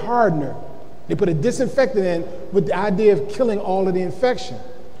it with a hardener. They put a disinfectant in with the idea of killing all of the infection.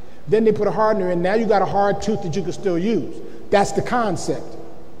 Then they put a hardener in. Now you got a hard tooth that you can still use. That's the concept.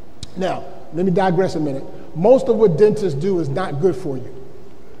 Now, let me digress a minute. Most of what dentists do is not good for you.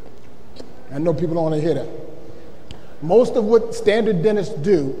 I know people don't want to hear that. Most of what standard dentists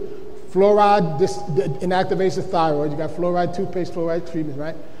do, fluoride inactivates the thyroid. You got fluoride toothpaste, fluoride treatments,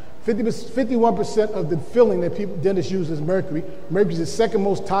 right? 51% of the filling that dentists use is mercury. Mercury is the second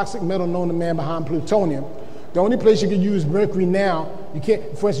most toxic metal known to man behind plutonium. The only place you can use mercury now,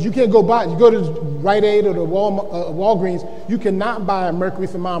 for instance, you go to Rite Aid or the Walgreens, you cannot buy a mercury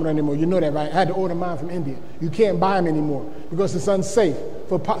thermometer anymore. You know that, right? I had to order mine from India. You can't buy them anymore because it's unsafe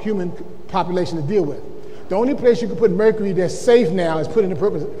for human population to deal with. The only place you can put mercury that's safe now is put in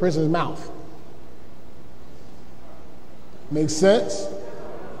the person's mouth. Makes sense?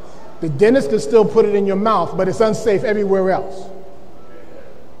 The dentist can still put it in your mouth, but it's unsafe everywhere else.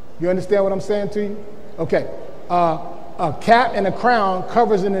 You understand what I'm saying to you? Okay. A cap and a crown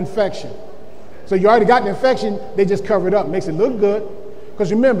covers an infection. So you already got the infection, they just cover it up. Makes it look good.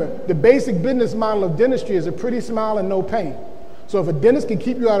 Because remember, the basic business model of dentistry is a pretty smile and no pain. So if a dentist can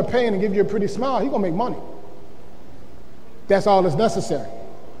keep you out of pain and give you a pretty smile, he's going to make money. That's all that's necessary.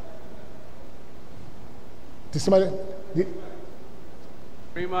 Did somebody?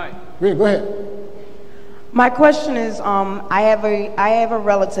 Free mic. Go ahead. My question is, I have a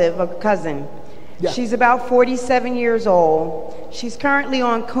relative, a cousin. Yeah. She's about 47 years old. She's currently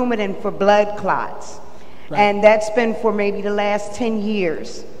on Coumadin for blood clots. Right. And that's been for maybe the last 10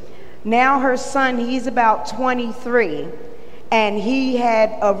 years. Now her son, he's about 23, and he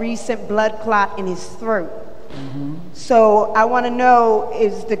had a recent blood clot in his throat. Mm-hmm. So I want to know,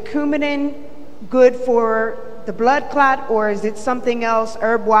 is the Coumadin good for the blood clot, or is it something else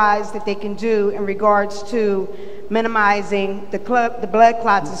herb-wise that they can do in regards to minimizing the blood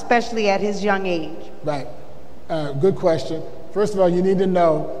clots, especially at his young age? Right. Good question. First of all, you need to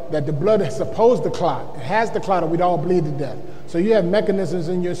know that the blood is supposed to clot. It has to clot or we'd all bleed to death. So you have mechanisms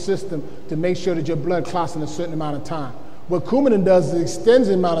in your system to make sure that your blood clots in a certain amount of time. What Coumadin does is it extends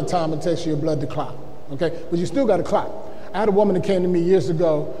the amount of time it takes for your blood to clot. Okay? But you still got to clot. I had a woman that came to me years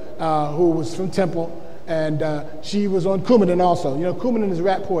ago who was from Temple, and she was on Coumadin also. You know, Coumadin is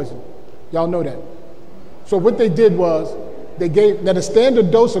rat poison. Y'all know that. So what they did was they gave, now the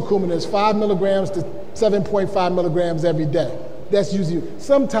standard dose of Coumadin is 5 milligrams to 7.5 milligrams every day. That's usually,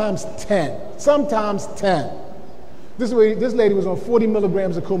 sometimes 10. Sometimes 10. This lady was on 40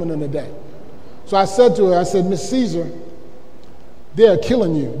 milligrams of Coumadin a day. So I said to her, I said, Miss Caesar, they're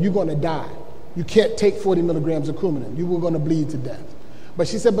killing you. You're going to die. You can't take 40 milligrams of Coumadin. You were going to bleed to death. But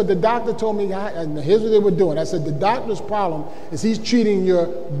she said, but the doctor told me, and here's what they were doing. I said, the doctor's problem is he's treating your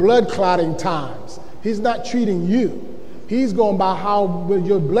blood clotting times. He's not treating you. He's going by how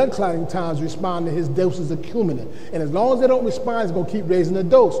your blood clotting times respond to his doses of Coumadin. And as long as they don't respond, he's going to keep raising the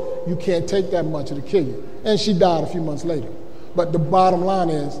dose. You can't take that much, it'll kill you. And she died a few months later. But the bottom line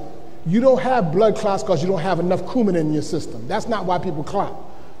is, you don't have blood clots because you don't have enough Coumadin in your system. That's not why people clot.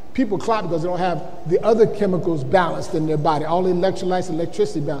 People clot because they don't have the other chemicals balanced in their body. All the electrolytes,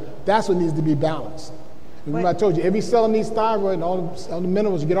 electricity balanced. That's what needs to be balanced. Remember I told you, every cell needs thyroid and all the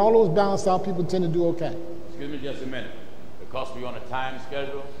minerals. You get all those balanced out, people tend to do okay. Excuse me just a minute. Because we're on a time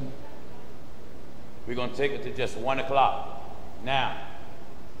schedule, we're going to take it to just 1 o'clock. Now,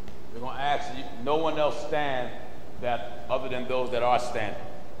 we're going to ask you, no one else stand that other than those that are standing.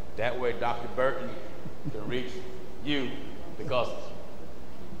 That way Dr. Burton can reach you, because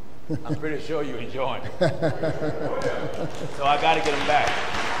I'm pretty sure you're enjoying it. So I got to get them back.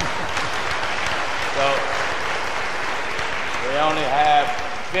 So they only have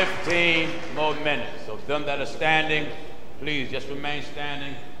 15 more minutes. So them that are standing, please just remain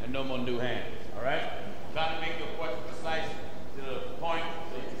standing and no more new hands. All right? Try to make your question precise to the point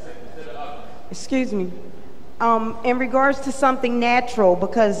so you can consider others. Excuse me. In regards to something natural,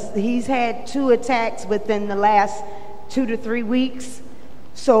 because he's had 2 attacks within the last 2 to 3 weeks.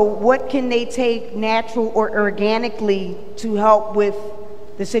 So what can they take natural or organically to help with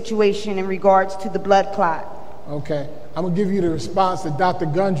the situation in regards to the blood clot? Okay, I'm going to give you the response that Dr.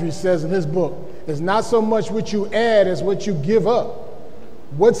 Gundry says in his book. It's not so much what you add as what you give up.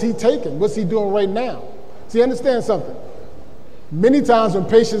 What's he taking? What's he doing right now? See, understand something. Many times when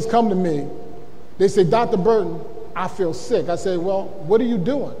patients come to me, they say, Dr. Burton, I feel sick. I say, well, what are you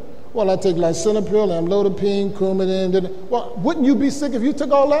doing? Well, I take lisinopril, amlodipine, Coumadin. Well, wouldn't you be sick if you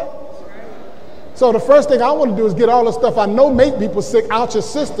took all that? So the first thing I want to do is get all the stuff I know make people sick out your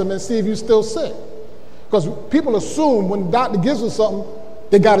system and see if you're still sick. Because people assume when the doctor gives them something,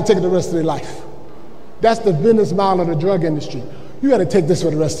 they got to take it the rest of their life. That's the business model of the drug industry. You got to take this for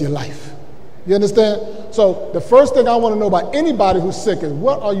the rest of your life. You understand? So the first thing I want to know about anybody who's sick is,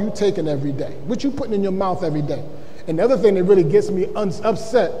 what are you taking every day? What you putting in your mouth every day? And the other thing that really gets me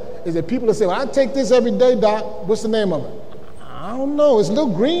upset is that people that say, well, I take this every day, doc. What's the name of it? I don't know. It's a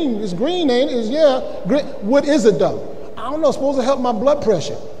little green. It's green, ain't it? Yeah, green. What is it, though? I don't know. It's supposed to help my blood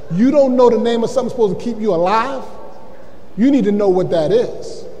pressure. You don't know the name of something supposed to keep you alive? You need to know what that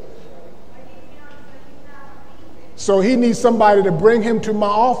is. So he needs somebody to bring him to my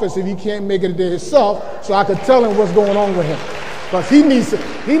office if he can't make it there himself, so I could tell him what's going on with him. Because he needs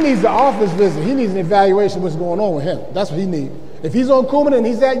the office visit. He needs an evaluation of what's going on with him. That's what he needs. If he's on Coumadin and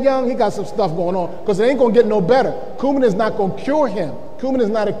he's that young, he got some stuff going on, because it ain't going to get no better. Coumadin is not going to cure him. Coumadin is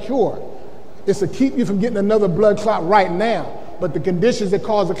not a cure. It's to keep you from getting another blood clot right now. But the conditions that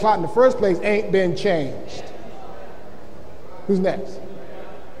cause the clot in the first place ain't been changed. Who's next?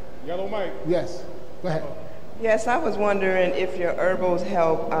 Yellow mic. Yes. Go ahead. Yes, I was wondering if your herbals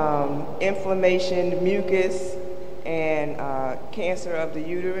help inflammation, mucus, and cancer of the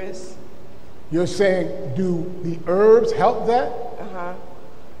uterus. You're saying, do the herbs help that? Uh-huh.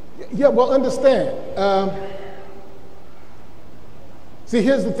 Yeah, well, understand. See,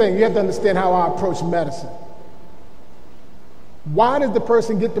 here's the thing. You have to understand how I approach medicine. Why did the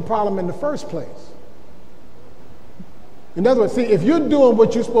person get the problem in the first place? In other words, see, if you're doing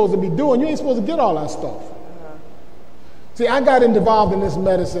what you're supposed to be doing, you ain't supposed to get all that stuff. See, I got involved in this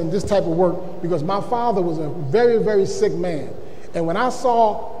medicine, this type of work, because my father was a very, very sick man. And when I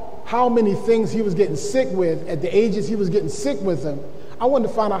saw how many things he was getting sick with at the ages he was getting sick with them, I wanted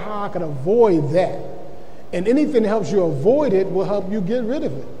to find out how I could avoid that. And anything that helps you avoid it will help you get rid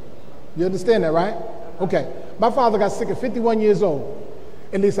of it. You understand that, right? Okay. My father got sick at 51 years old.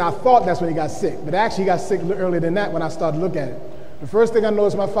 At least I thought that's when he got sick. But actually he got sick earlier than that when I started to look at it. The first thing I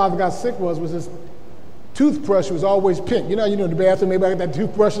noticed my father got sick was his toothbrush was always pink. You know the bathroom, maybe I got that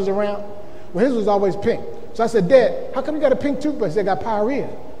toothbrushes around? Well, his was always pink. So I said, Dad, how come you got a pink toothbrush? He said, I got pyorrhea,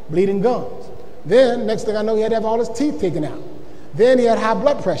 bleeding gums. Then, next thing I know, he had to have all his teeth taken out. Then he had high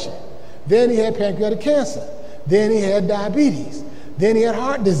blood pressure. Then he had pancreatic cancer. Then he had diabetes. Then he had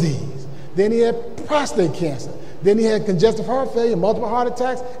heart disease. Then he had prostate cancer. Then he had congestive heart failure, multiple heart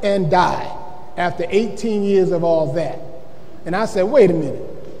attacks, and died after 18 years of all that. And I said, wait a minute,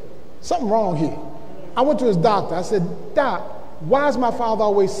 something wrong here. I went to his doctor. I said, Doc, why is my father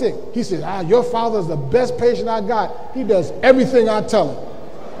always sick? He said, your father's the best patient I got. He does everything I tell him.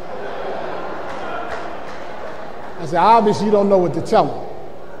 I said, obviously you don't know what to tell him.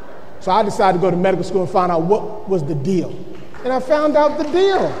 So I decided to go to medical school and find out what was the deal. And I found out the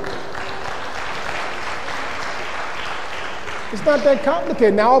deal. It's not that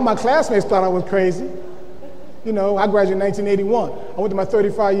complicated. Now all my classmates thought I was crazy. You know, I graduated in 1981. I went to my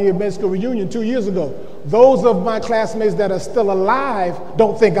 35-year med school reunion 2 years ago. Those of my classmates that are still alive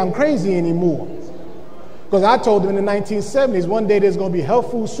don't think I'm crazy anymore. Because I told them in the 1970s, one day there's going to be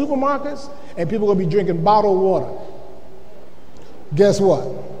health food supermarkets and people are going to be drinking bottled water. Guess what?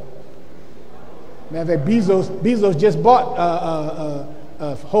 Matter of fact, Bezos just bought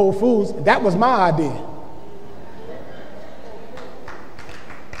Whole Foods. That was my idea.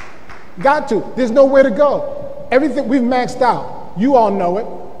 Got to. There's nowhere to go. Everything we've maxed out. You all know it.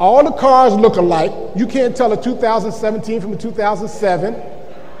 All the cars look alike. You can't tell a 2017 from a 2007.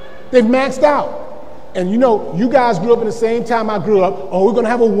 They've maxed out. And you know, you guys grew up in the same time I grew up. Oh, we're going to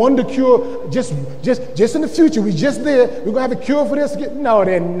have a wonder cure just in the future. We just there. We're going to have a cure for this. No,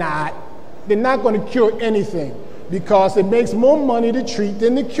 they're not. They're not going to cure anything because it makes more money to treat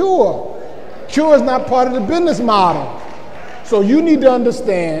than to cure. Cure is not part of the business model. So you need to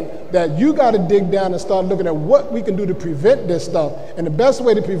understand that you got to dig down and start looking at what we can do to prevent this stuff. And the best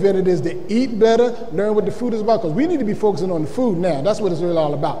way to prevent it is to eat better, learn what the food is about, because we need to be focusing on the food now. That's what it's really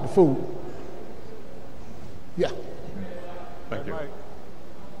all about, the food. Yeah. Thank you.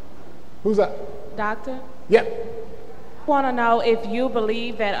 Who's that? Doctor? Yeah. I want to know if you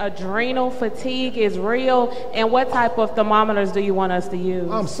believe that adrenal fatigue is real and what type of thermometers do you want us to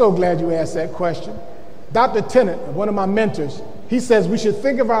use? I'm so glad you asked that question. Dr. Tennant, one of my mentors, he says we should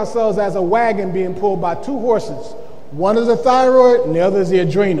think of ourselves as a wagon being pulled by two horses. One is the thyroid and the other is the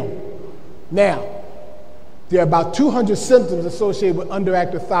adrenal. Now, there are about 200 symptoms associated with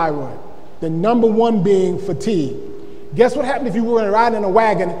underactive thyroid. The number one being fatigue. Guess what happens if you were riding in a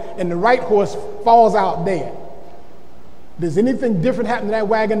wagon and the right horse falls out dead? Does anything different happen to that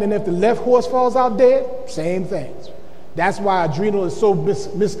wagon than if the left horse falls out dead? Same things. That's why adrenal is so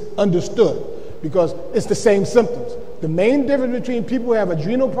misunderstood, because it's the same symptoms. The main difference between people who have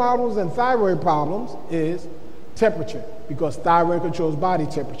adrenal problems and thyroid problems is temperature, because thyroid controls body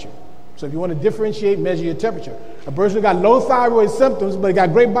temperature. So if you want to differentiate, measure your temperature. A person who got low thyroid symptoms but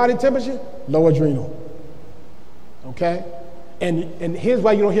got great body temperature, low adrenal. Okay? And here's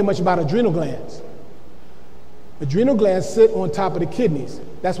why you don't hear much about adrenal glands. Adrenal glands sit on top of the kidneys.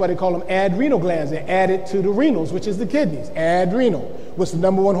 That's why they call them adrenal glands. They're added to the renals, which is the kidneys. Adrenal. What's the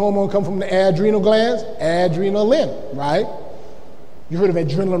number one hormone come from the adrenal glands? Adrenaline, right? You heard of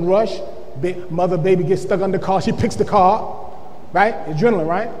adrenaline rush? Mother, baby gets stuck under the car, she picks the car, right? Adrenaline,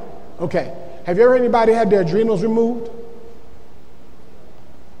 right? Okay. Have you ever heard anybody had their adrenals removed?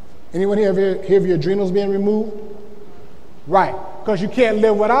 Anyone here ever hear of your adrenals being removed? Right, because you can't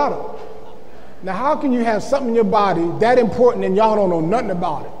live without them. Now, how can you have something in your body that important and y'all don't know nothing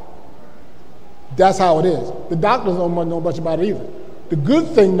about it? That's how it is. The doctors don't know much about it either. The good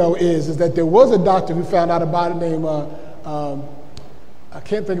thing, though, is that there was a doctor who found out about it named, I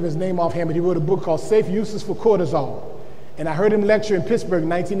can't think of his name offhand, but he wrote a book called Safe Uses for Cortisol. And I heard him lecture in Pittsburgh in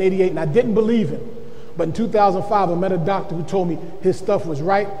 1988, and I didn't believe him. But in 2005, I met a doctor who told me his stuff was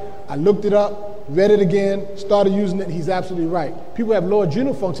right. I looked it up, read it again, started using it. He's absolutely right. People who have low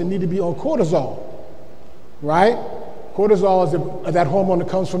adrenal function need to be on cortisol, right? Cortisol is that hormone that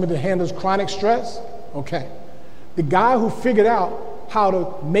comes from it that handles chronic stress. Okay. The guy who figured out how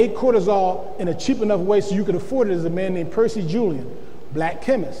to make cortisol in a cheap enough way so you could afford it is a man named Percy Julian, black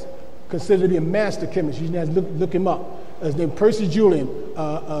chemist, considered to be a master chemist. You guys look him up. His name Percy Julian,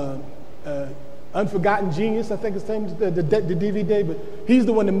 Unforgotten Genius, I think his name is the DVD, but he's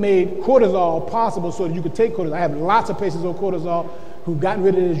the one that made cortisol possible so that you could take cortisol. I have lots of patients on cortisol who've gotten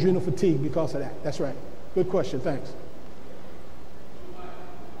rid of their adrenal fatigue because of that. That's right. Good question, thanks.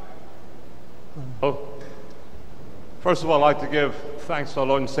 Oh. First of all, I'd like to give thanks to our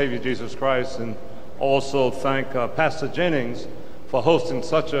Lord and Savior Jesus Christ, and also thank Pastor Jennings for hosting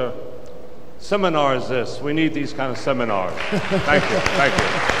such a seminar as this. We need these kind of seminars. Thank you. Thank you.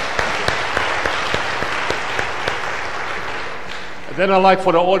 And then I'd like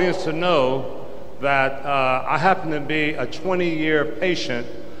for the audience to know that I happen to be a 20-year patient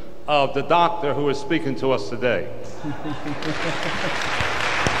of the doctor who is speaking to us today.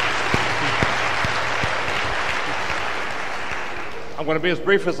 I'm going to be as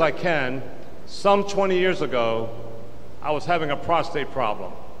brief as I can. Some 20 years ago, I was having a prostate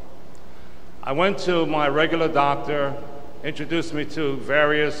problem. I went to my regular doctor, introduced me to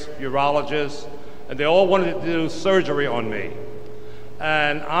various urologists, and they all wanted to do surgery on me.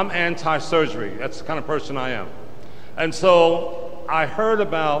 And I'm anti-surgery. That's the kind of person I am. And so I heard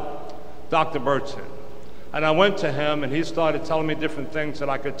about Dr. Burton, and I went to him, and he started telling me different things that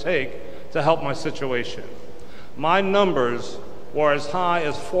I could take to help my situation. My numbers were as high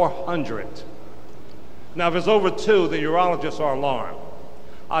as 400. Now, if it's over 2, the urologists are alarmed.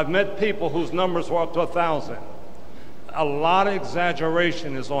 I've met people whose numbers were up to 1,000. A lot of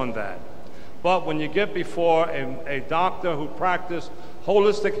exaggeration is on that. But when you get before a doctor who practices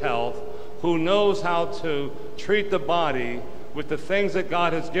holistic health, who knows how to treat the body with the things that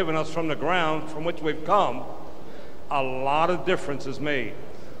God has given us from the ground from which we've come, a lot of difference is made.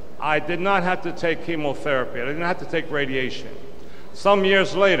 I did not have to take chemotherapy. I didn't have to take radiation. Some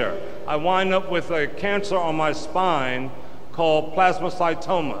years later, I wind up with a cancer on my spine called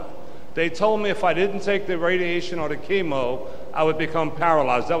plasmacytoma. They told me if I didn't take the radiation or the chemo, I would become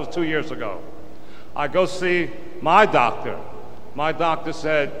paralyzed. That was 2 years ago. I go see my doctor. My doctor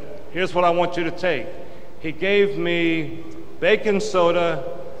said, here's what I want you to take. He gave me baking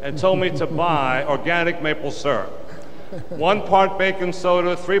soda and told me to buy organic maple syrup. 1 part baking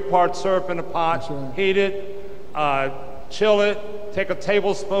soda, 3 parts syrup in a pot, heat it, chill it, take a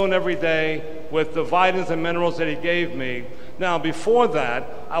tablespoon every day with the vitamins and minerals that he gave me. Now, before that,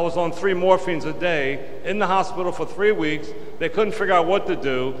 I was on 3 morphines a day in the hospital for 3 weeks. They couldn't figure out what to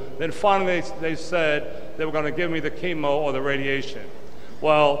do. Then finally, they said they were going to give me the chemo or the radiation.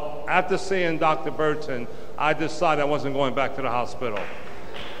 Well, after seeing Dr. Burton, I decided I wasn't going back to the hospital.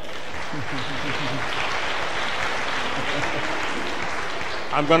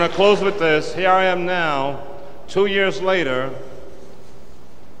 I'm going to close with this. Here I am now, 2 years later.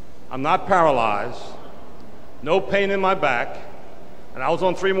 I'm not paralyzed, no pain in my back, and I was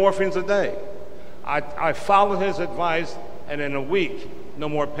on 3 morphines a day. I followed his advice, and in a week, no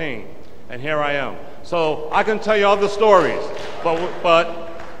more pain. And here I am. So I can tell you other stories, but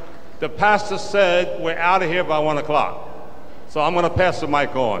the pastor said we're out of here by 1 o'clock. So I'm going to pass the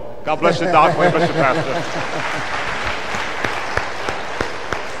mic on. God bless you, Doc. God bless you, Pastor.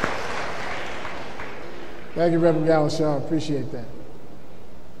 Thank you, Reverend Gallishaw. Appreciate that.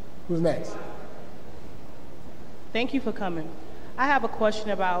 Who's next? Thank you for coming. I have a question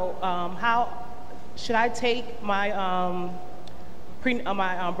about how should I take my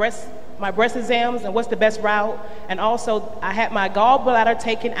breast exams, and what's the best route? And also, I had my gallbladder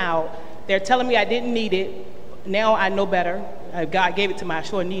taken out. They're telling me I didn't need it. Now I know better. God gave it to me. I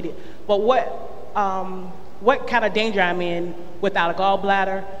sure need it. But what kind of danger I'm in without a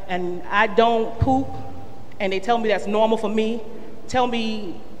gallbladder? And I don't poop, and they tell me that's normal for me. Tell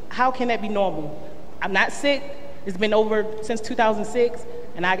me, how can that be normal? I'm not sick. It's been over since 2006,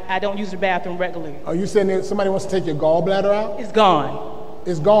 and I don't use the bathroom regularly. Are you saying that somebody wants to take your gallbladder out? It's gone.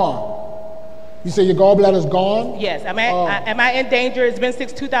 It's gone. You say your gallbladder's gone? Yes. Am I in danger? It's been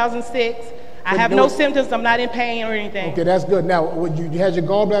since 2006. I have no symptoms. I'm not in pain or anything. Okay, that's good. Now, you had your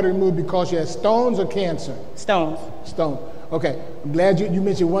gallbladder removed because you had stones or cancer? Stones. Stones. Okay. I'm glad you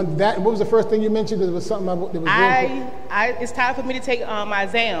mentioned one. What was the first thing you mentioned? Because it was something that was it's time for me to take my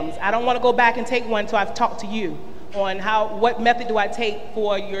exams. I don't want to go back and take one until I've talked to you on what method do I take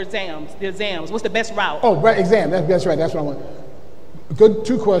for your exams, the exams. What's the best route? Oh, exam. That's right. That's what I want. Good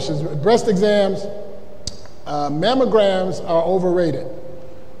 2 questions. Breast exams, mammograms are overrated.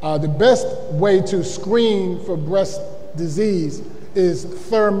 The best way to screen for breast disease is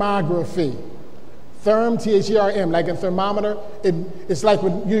thermography. Therm, T-H-E-R-M, like a thermometer. It's like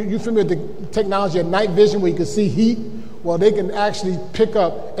when you're familiar with the technology of night vision where you can see heat. Well, they can actually pick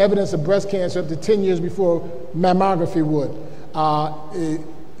up evidence of breast cancer up to 10 years before mammography would.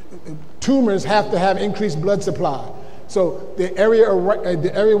 Tumors have to have increased blood supply. So the area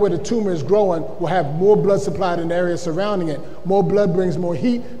where the tumor is growing will have more blood supply than the area surrounding it. More blood brings more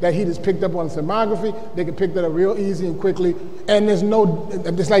heat. That heat is picked up on thermography. They can pick that up real easy and quickly. And there's no,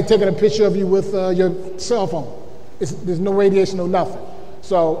 it's like taking a picture of you with your cell phone. There's no radiation, no nothing.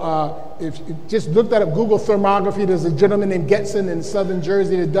 So if you just look that up, Google thermography. There's a gentleman named Getson in southern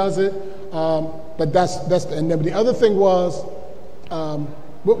Jersey that does it. But that's and then the other thing was, I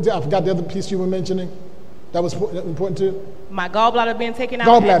forgot the other piece you were mentioning. That was important too? My gallbladder being taken out.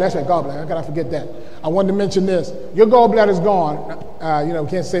 Gallbladder, that's right, gallbladder. How could I forget that? I wanted to mention this. Your gallbladder's gone. We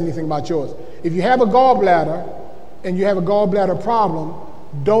can't say anything about yours. If you have a gallbladder and you have a gallbladder problem,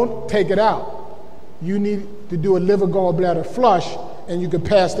 don't take it out. You need to do a liver gallbladder flush, and you can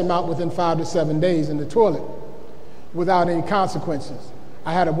pass them out within 5 to 7 days in the toilet without any consequences.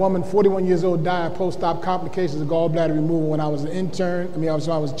 I had a woman, 41 years old, die of post-op complications of gallbladder removal when I was an intern. I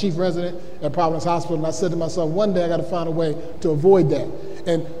was chief resident at Providence Hospital, and I said to myself, one day I got to find a way to avoid that.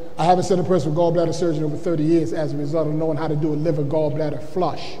 And I haven't seen a person with gallbladder surgery in over 30 years as a result of knowing how to do a liver gallbladder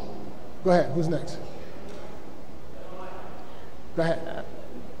flush. Go ahead, who's next? Go ahead.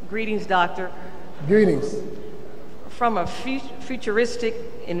 Greetings, doctor. Greetings. From a futuristic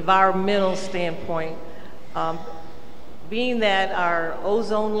environmental standpoint, being that our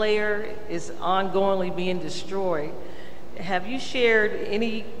ozone layer is ongoingly being destroyed, have you shared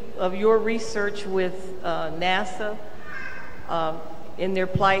any of your research with NASA in their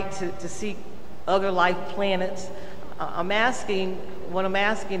plight to seek other life planets? What I'm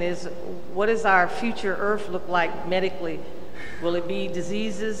asking is, what does our future Earth look like medically? Will it be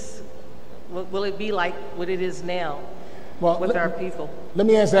diseases? Will it be like what it is now with our people? Let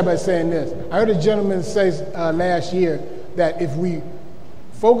me answer that by saying this. I heard a gentleman say last year that if we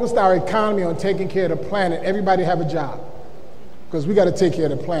focused our economy on taking care of the planet, everybody have a job, because we got to take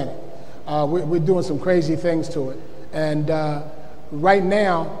care of the planet. We're doing some crazy things to it. And right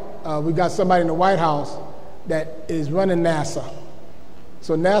now, we got somebody in the White House that is running NASA.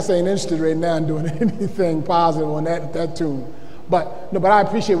 So NASA ain't interested right now in doing anything positive on that tune. But I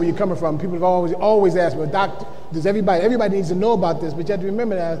appreciate where you're coming from. People have always asked me, doctor, does everybody needs to know about this, but you have to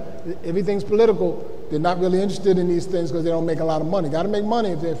remember that everything's political. They're not really interested in these things because they don't make a lot of money. Got to make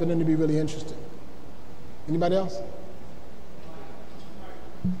money for them to be really interested. Anybody else?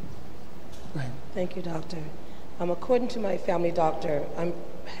 Go ahead. Thank you, doctor. According to my family doctor, I'm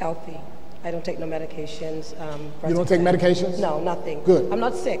healthy. I don't take no medications. You don't take medications? No, nothing. Good. I'm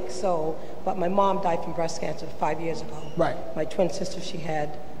not sick, but my mom died from breast cancer 5 years ago. Right. My twin sister, she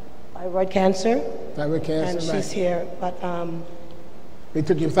had thyroid cancer. Thyroid cancer, and right. she's here, but... They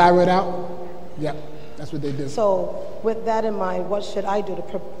took your thyroid out? Yeah, that's what they do. So with that in mind, what should I do to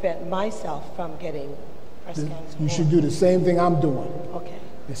prevent myself from getting breast cancer? You should do the same thing I'm doing. Okay.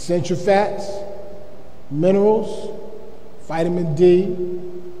 Essential fats, minerals, vitamin D,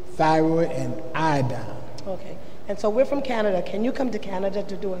 thyroid, and iodine. Okay. And so we're from Canada. Can you come to Canada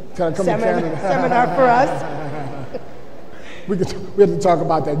to do a seminar for us? we have to talk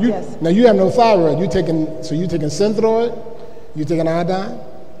about that. Yes. Now you have no thyroid. You're taking Synthroid? You taking iodine?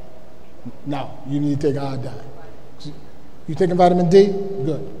 No, you need to take iodine. You taking vitamin D?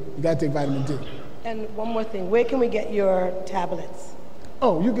 Good. You got to take vitamin D. And one more thing. Where can we get your tablets?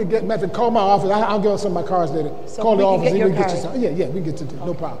 Oh, you can get method. Call my office. I'll give some of my cards later. So call the office. Get your we can card. get you some. Yeah, we can get you. Okay.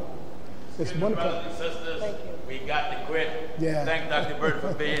 No problem. It's wonderful. Brothers and sisters, we got to quit. Yeah. Thank Dr. Burton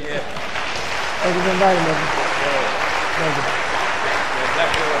for being here. Thank you for inviting me. Thank you.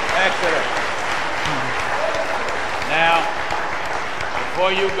 Excellent. Now,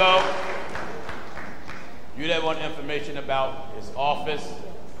 before you go, you that want information about his office,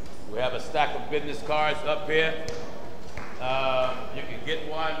 we have a stack of business cards up here. You can get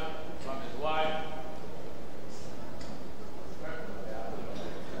one from his wife.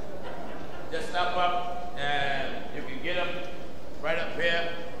 Just step up and you can get them right up here.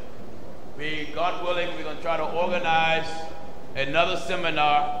 God willing, we're going to try to organize another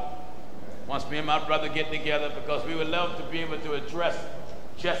seminar once me and my brother get together, because we would love to be able to address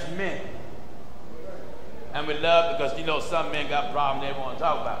just men. And we love, because some men got problems they want to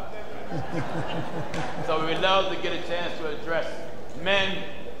talk about. So we would love to get a chance to address men,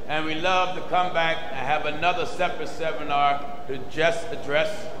 and we love to come back and have another separate seminar to just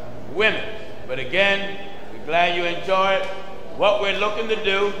address women. But again, we're glad you enjoyed. what we're looking to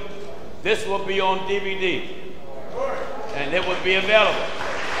do, this will be on DVD, and it will be available.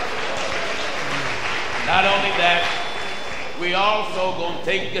 Not only that, we also going to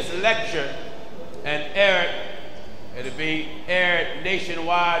take this lecture and air it. It'll be aired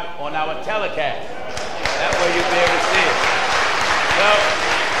nationwide on our telecast. That way you'll be able to see it. So,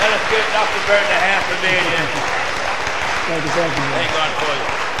 let us give Dr. Burton a hand for being here. Thank you. Thank God for you.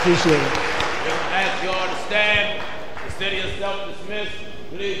 Appreciate it. We will ask you all to stand. Consider yourself dismissed.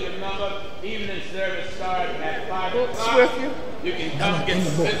 Please remember, evening service starts at 5 o'clock. You can come get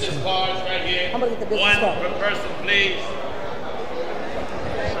the business cards right here. I'm gonna get the business One card. per person, please.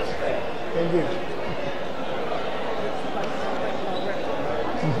 Thank you.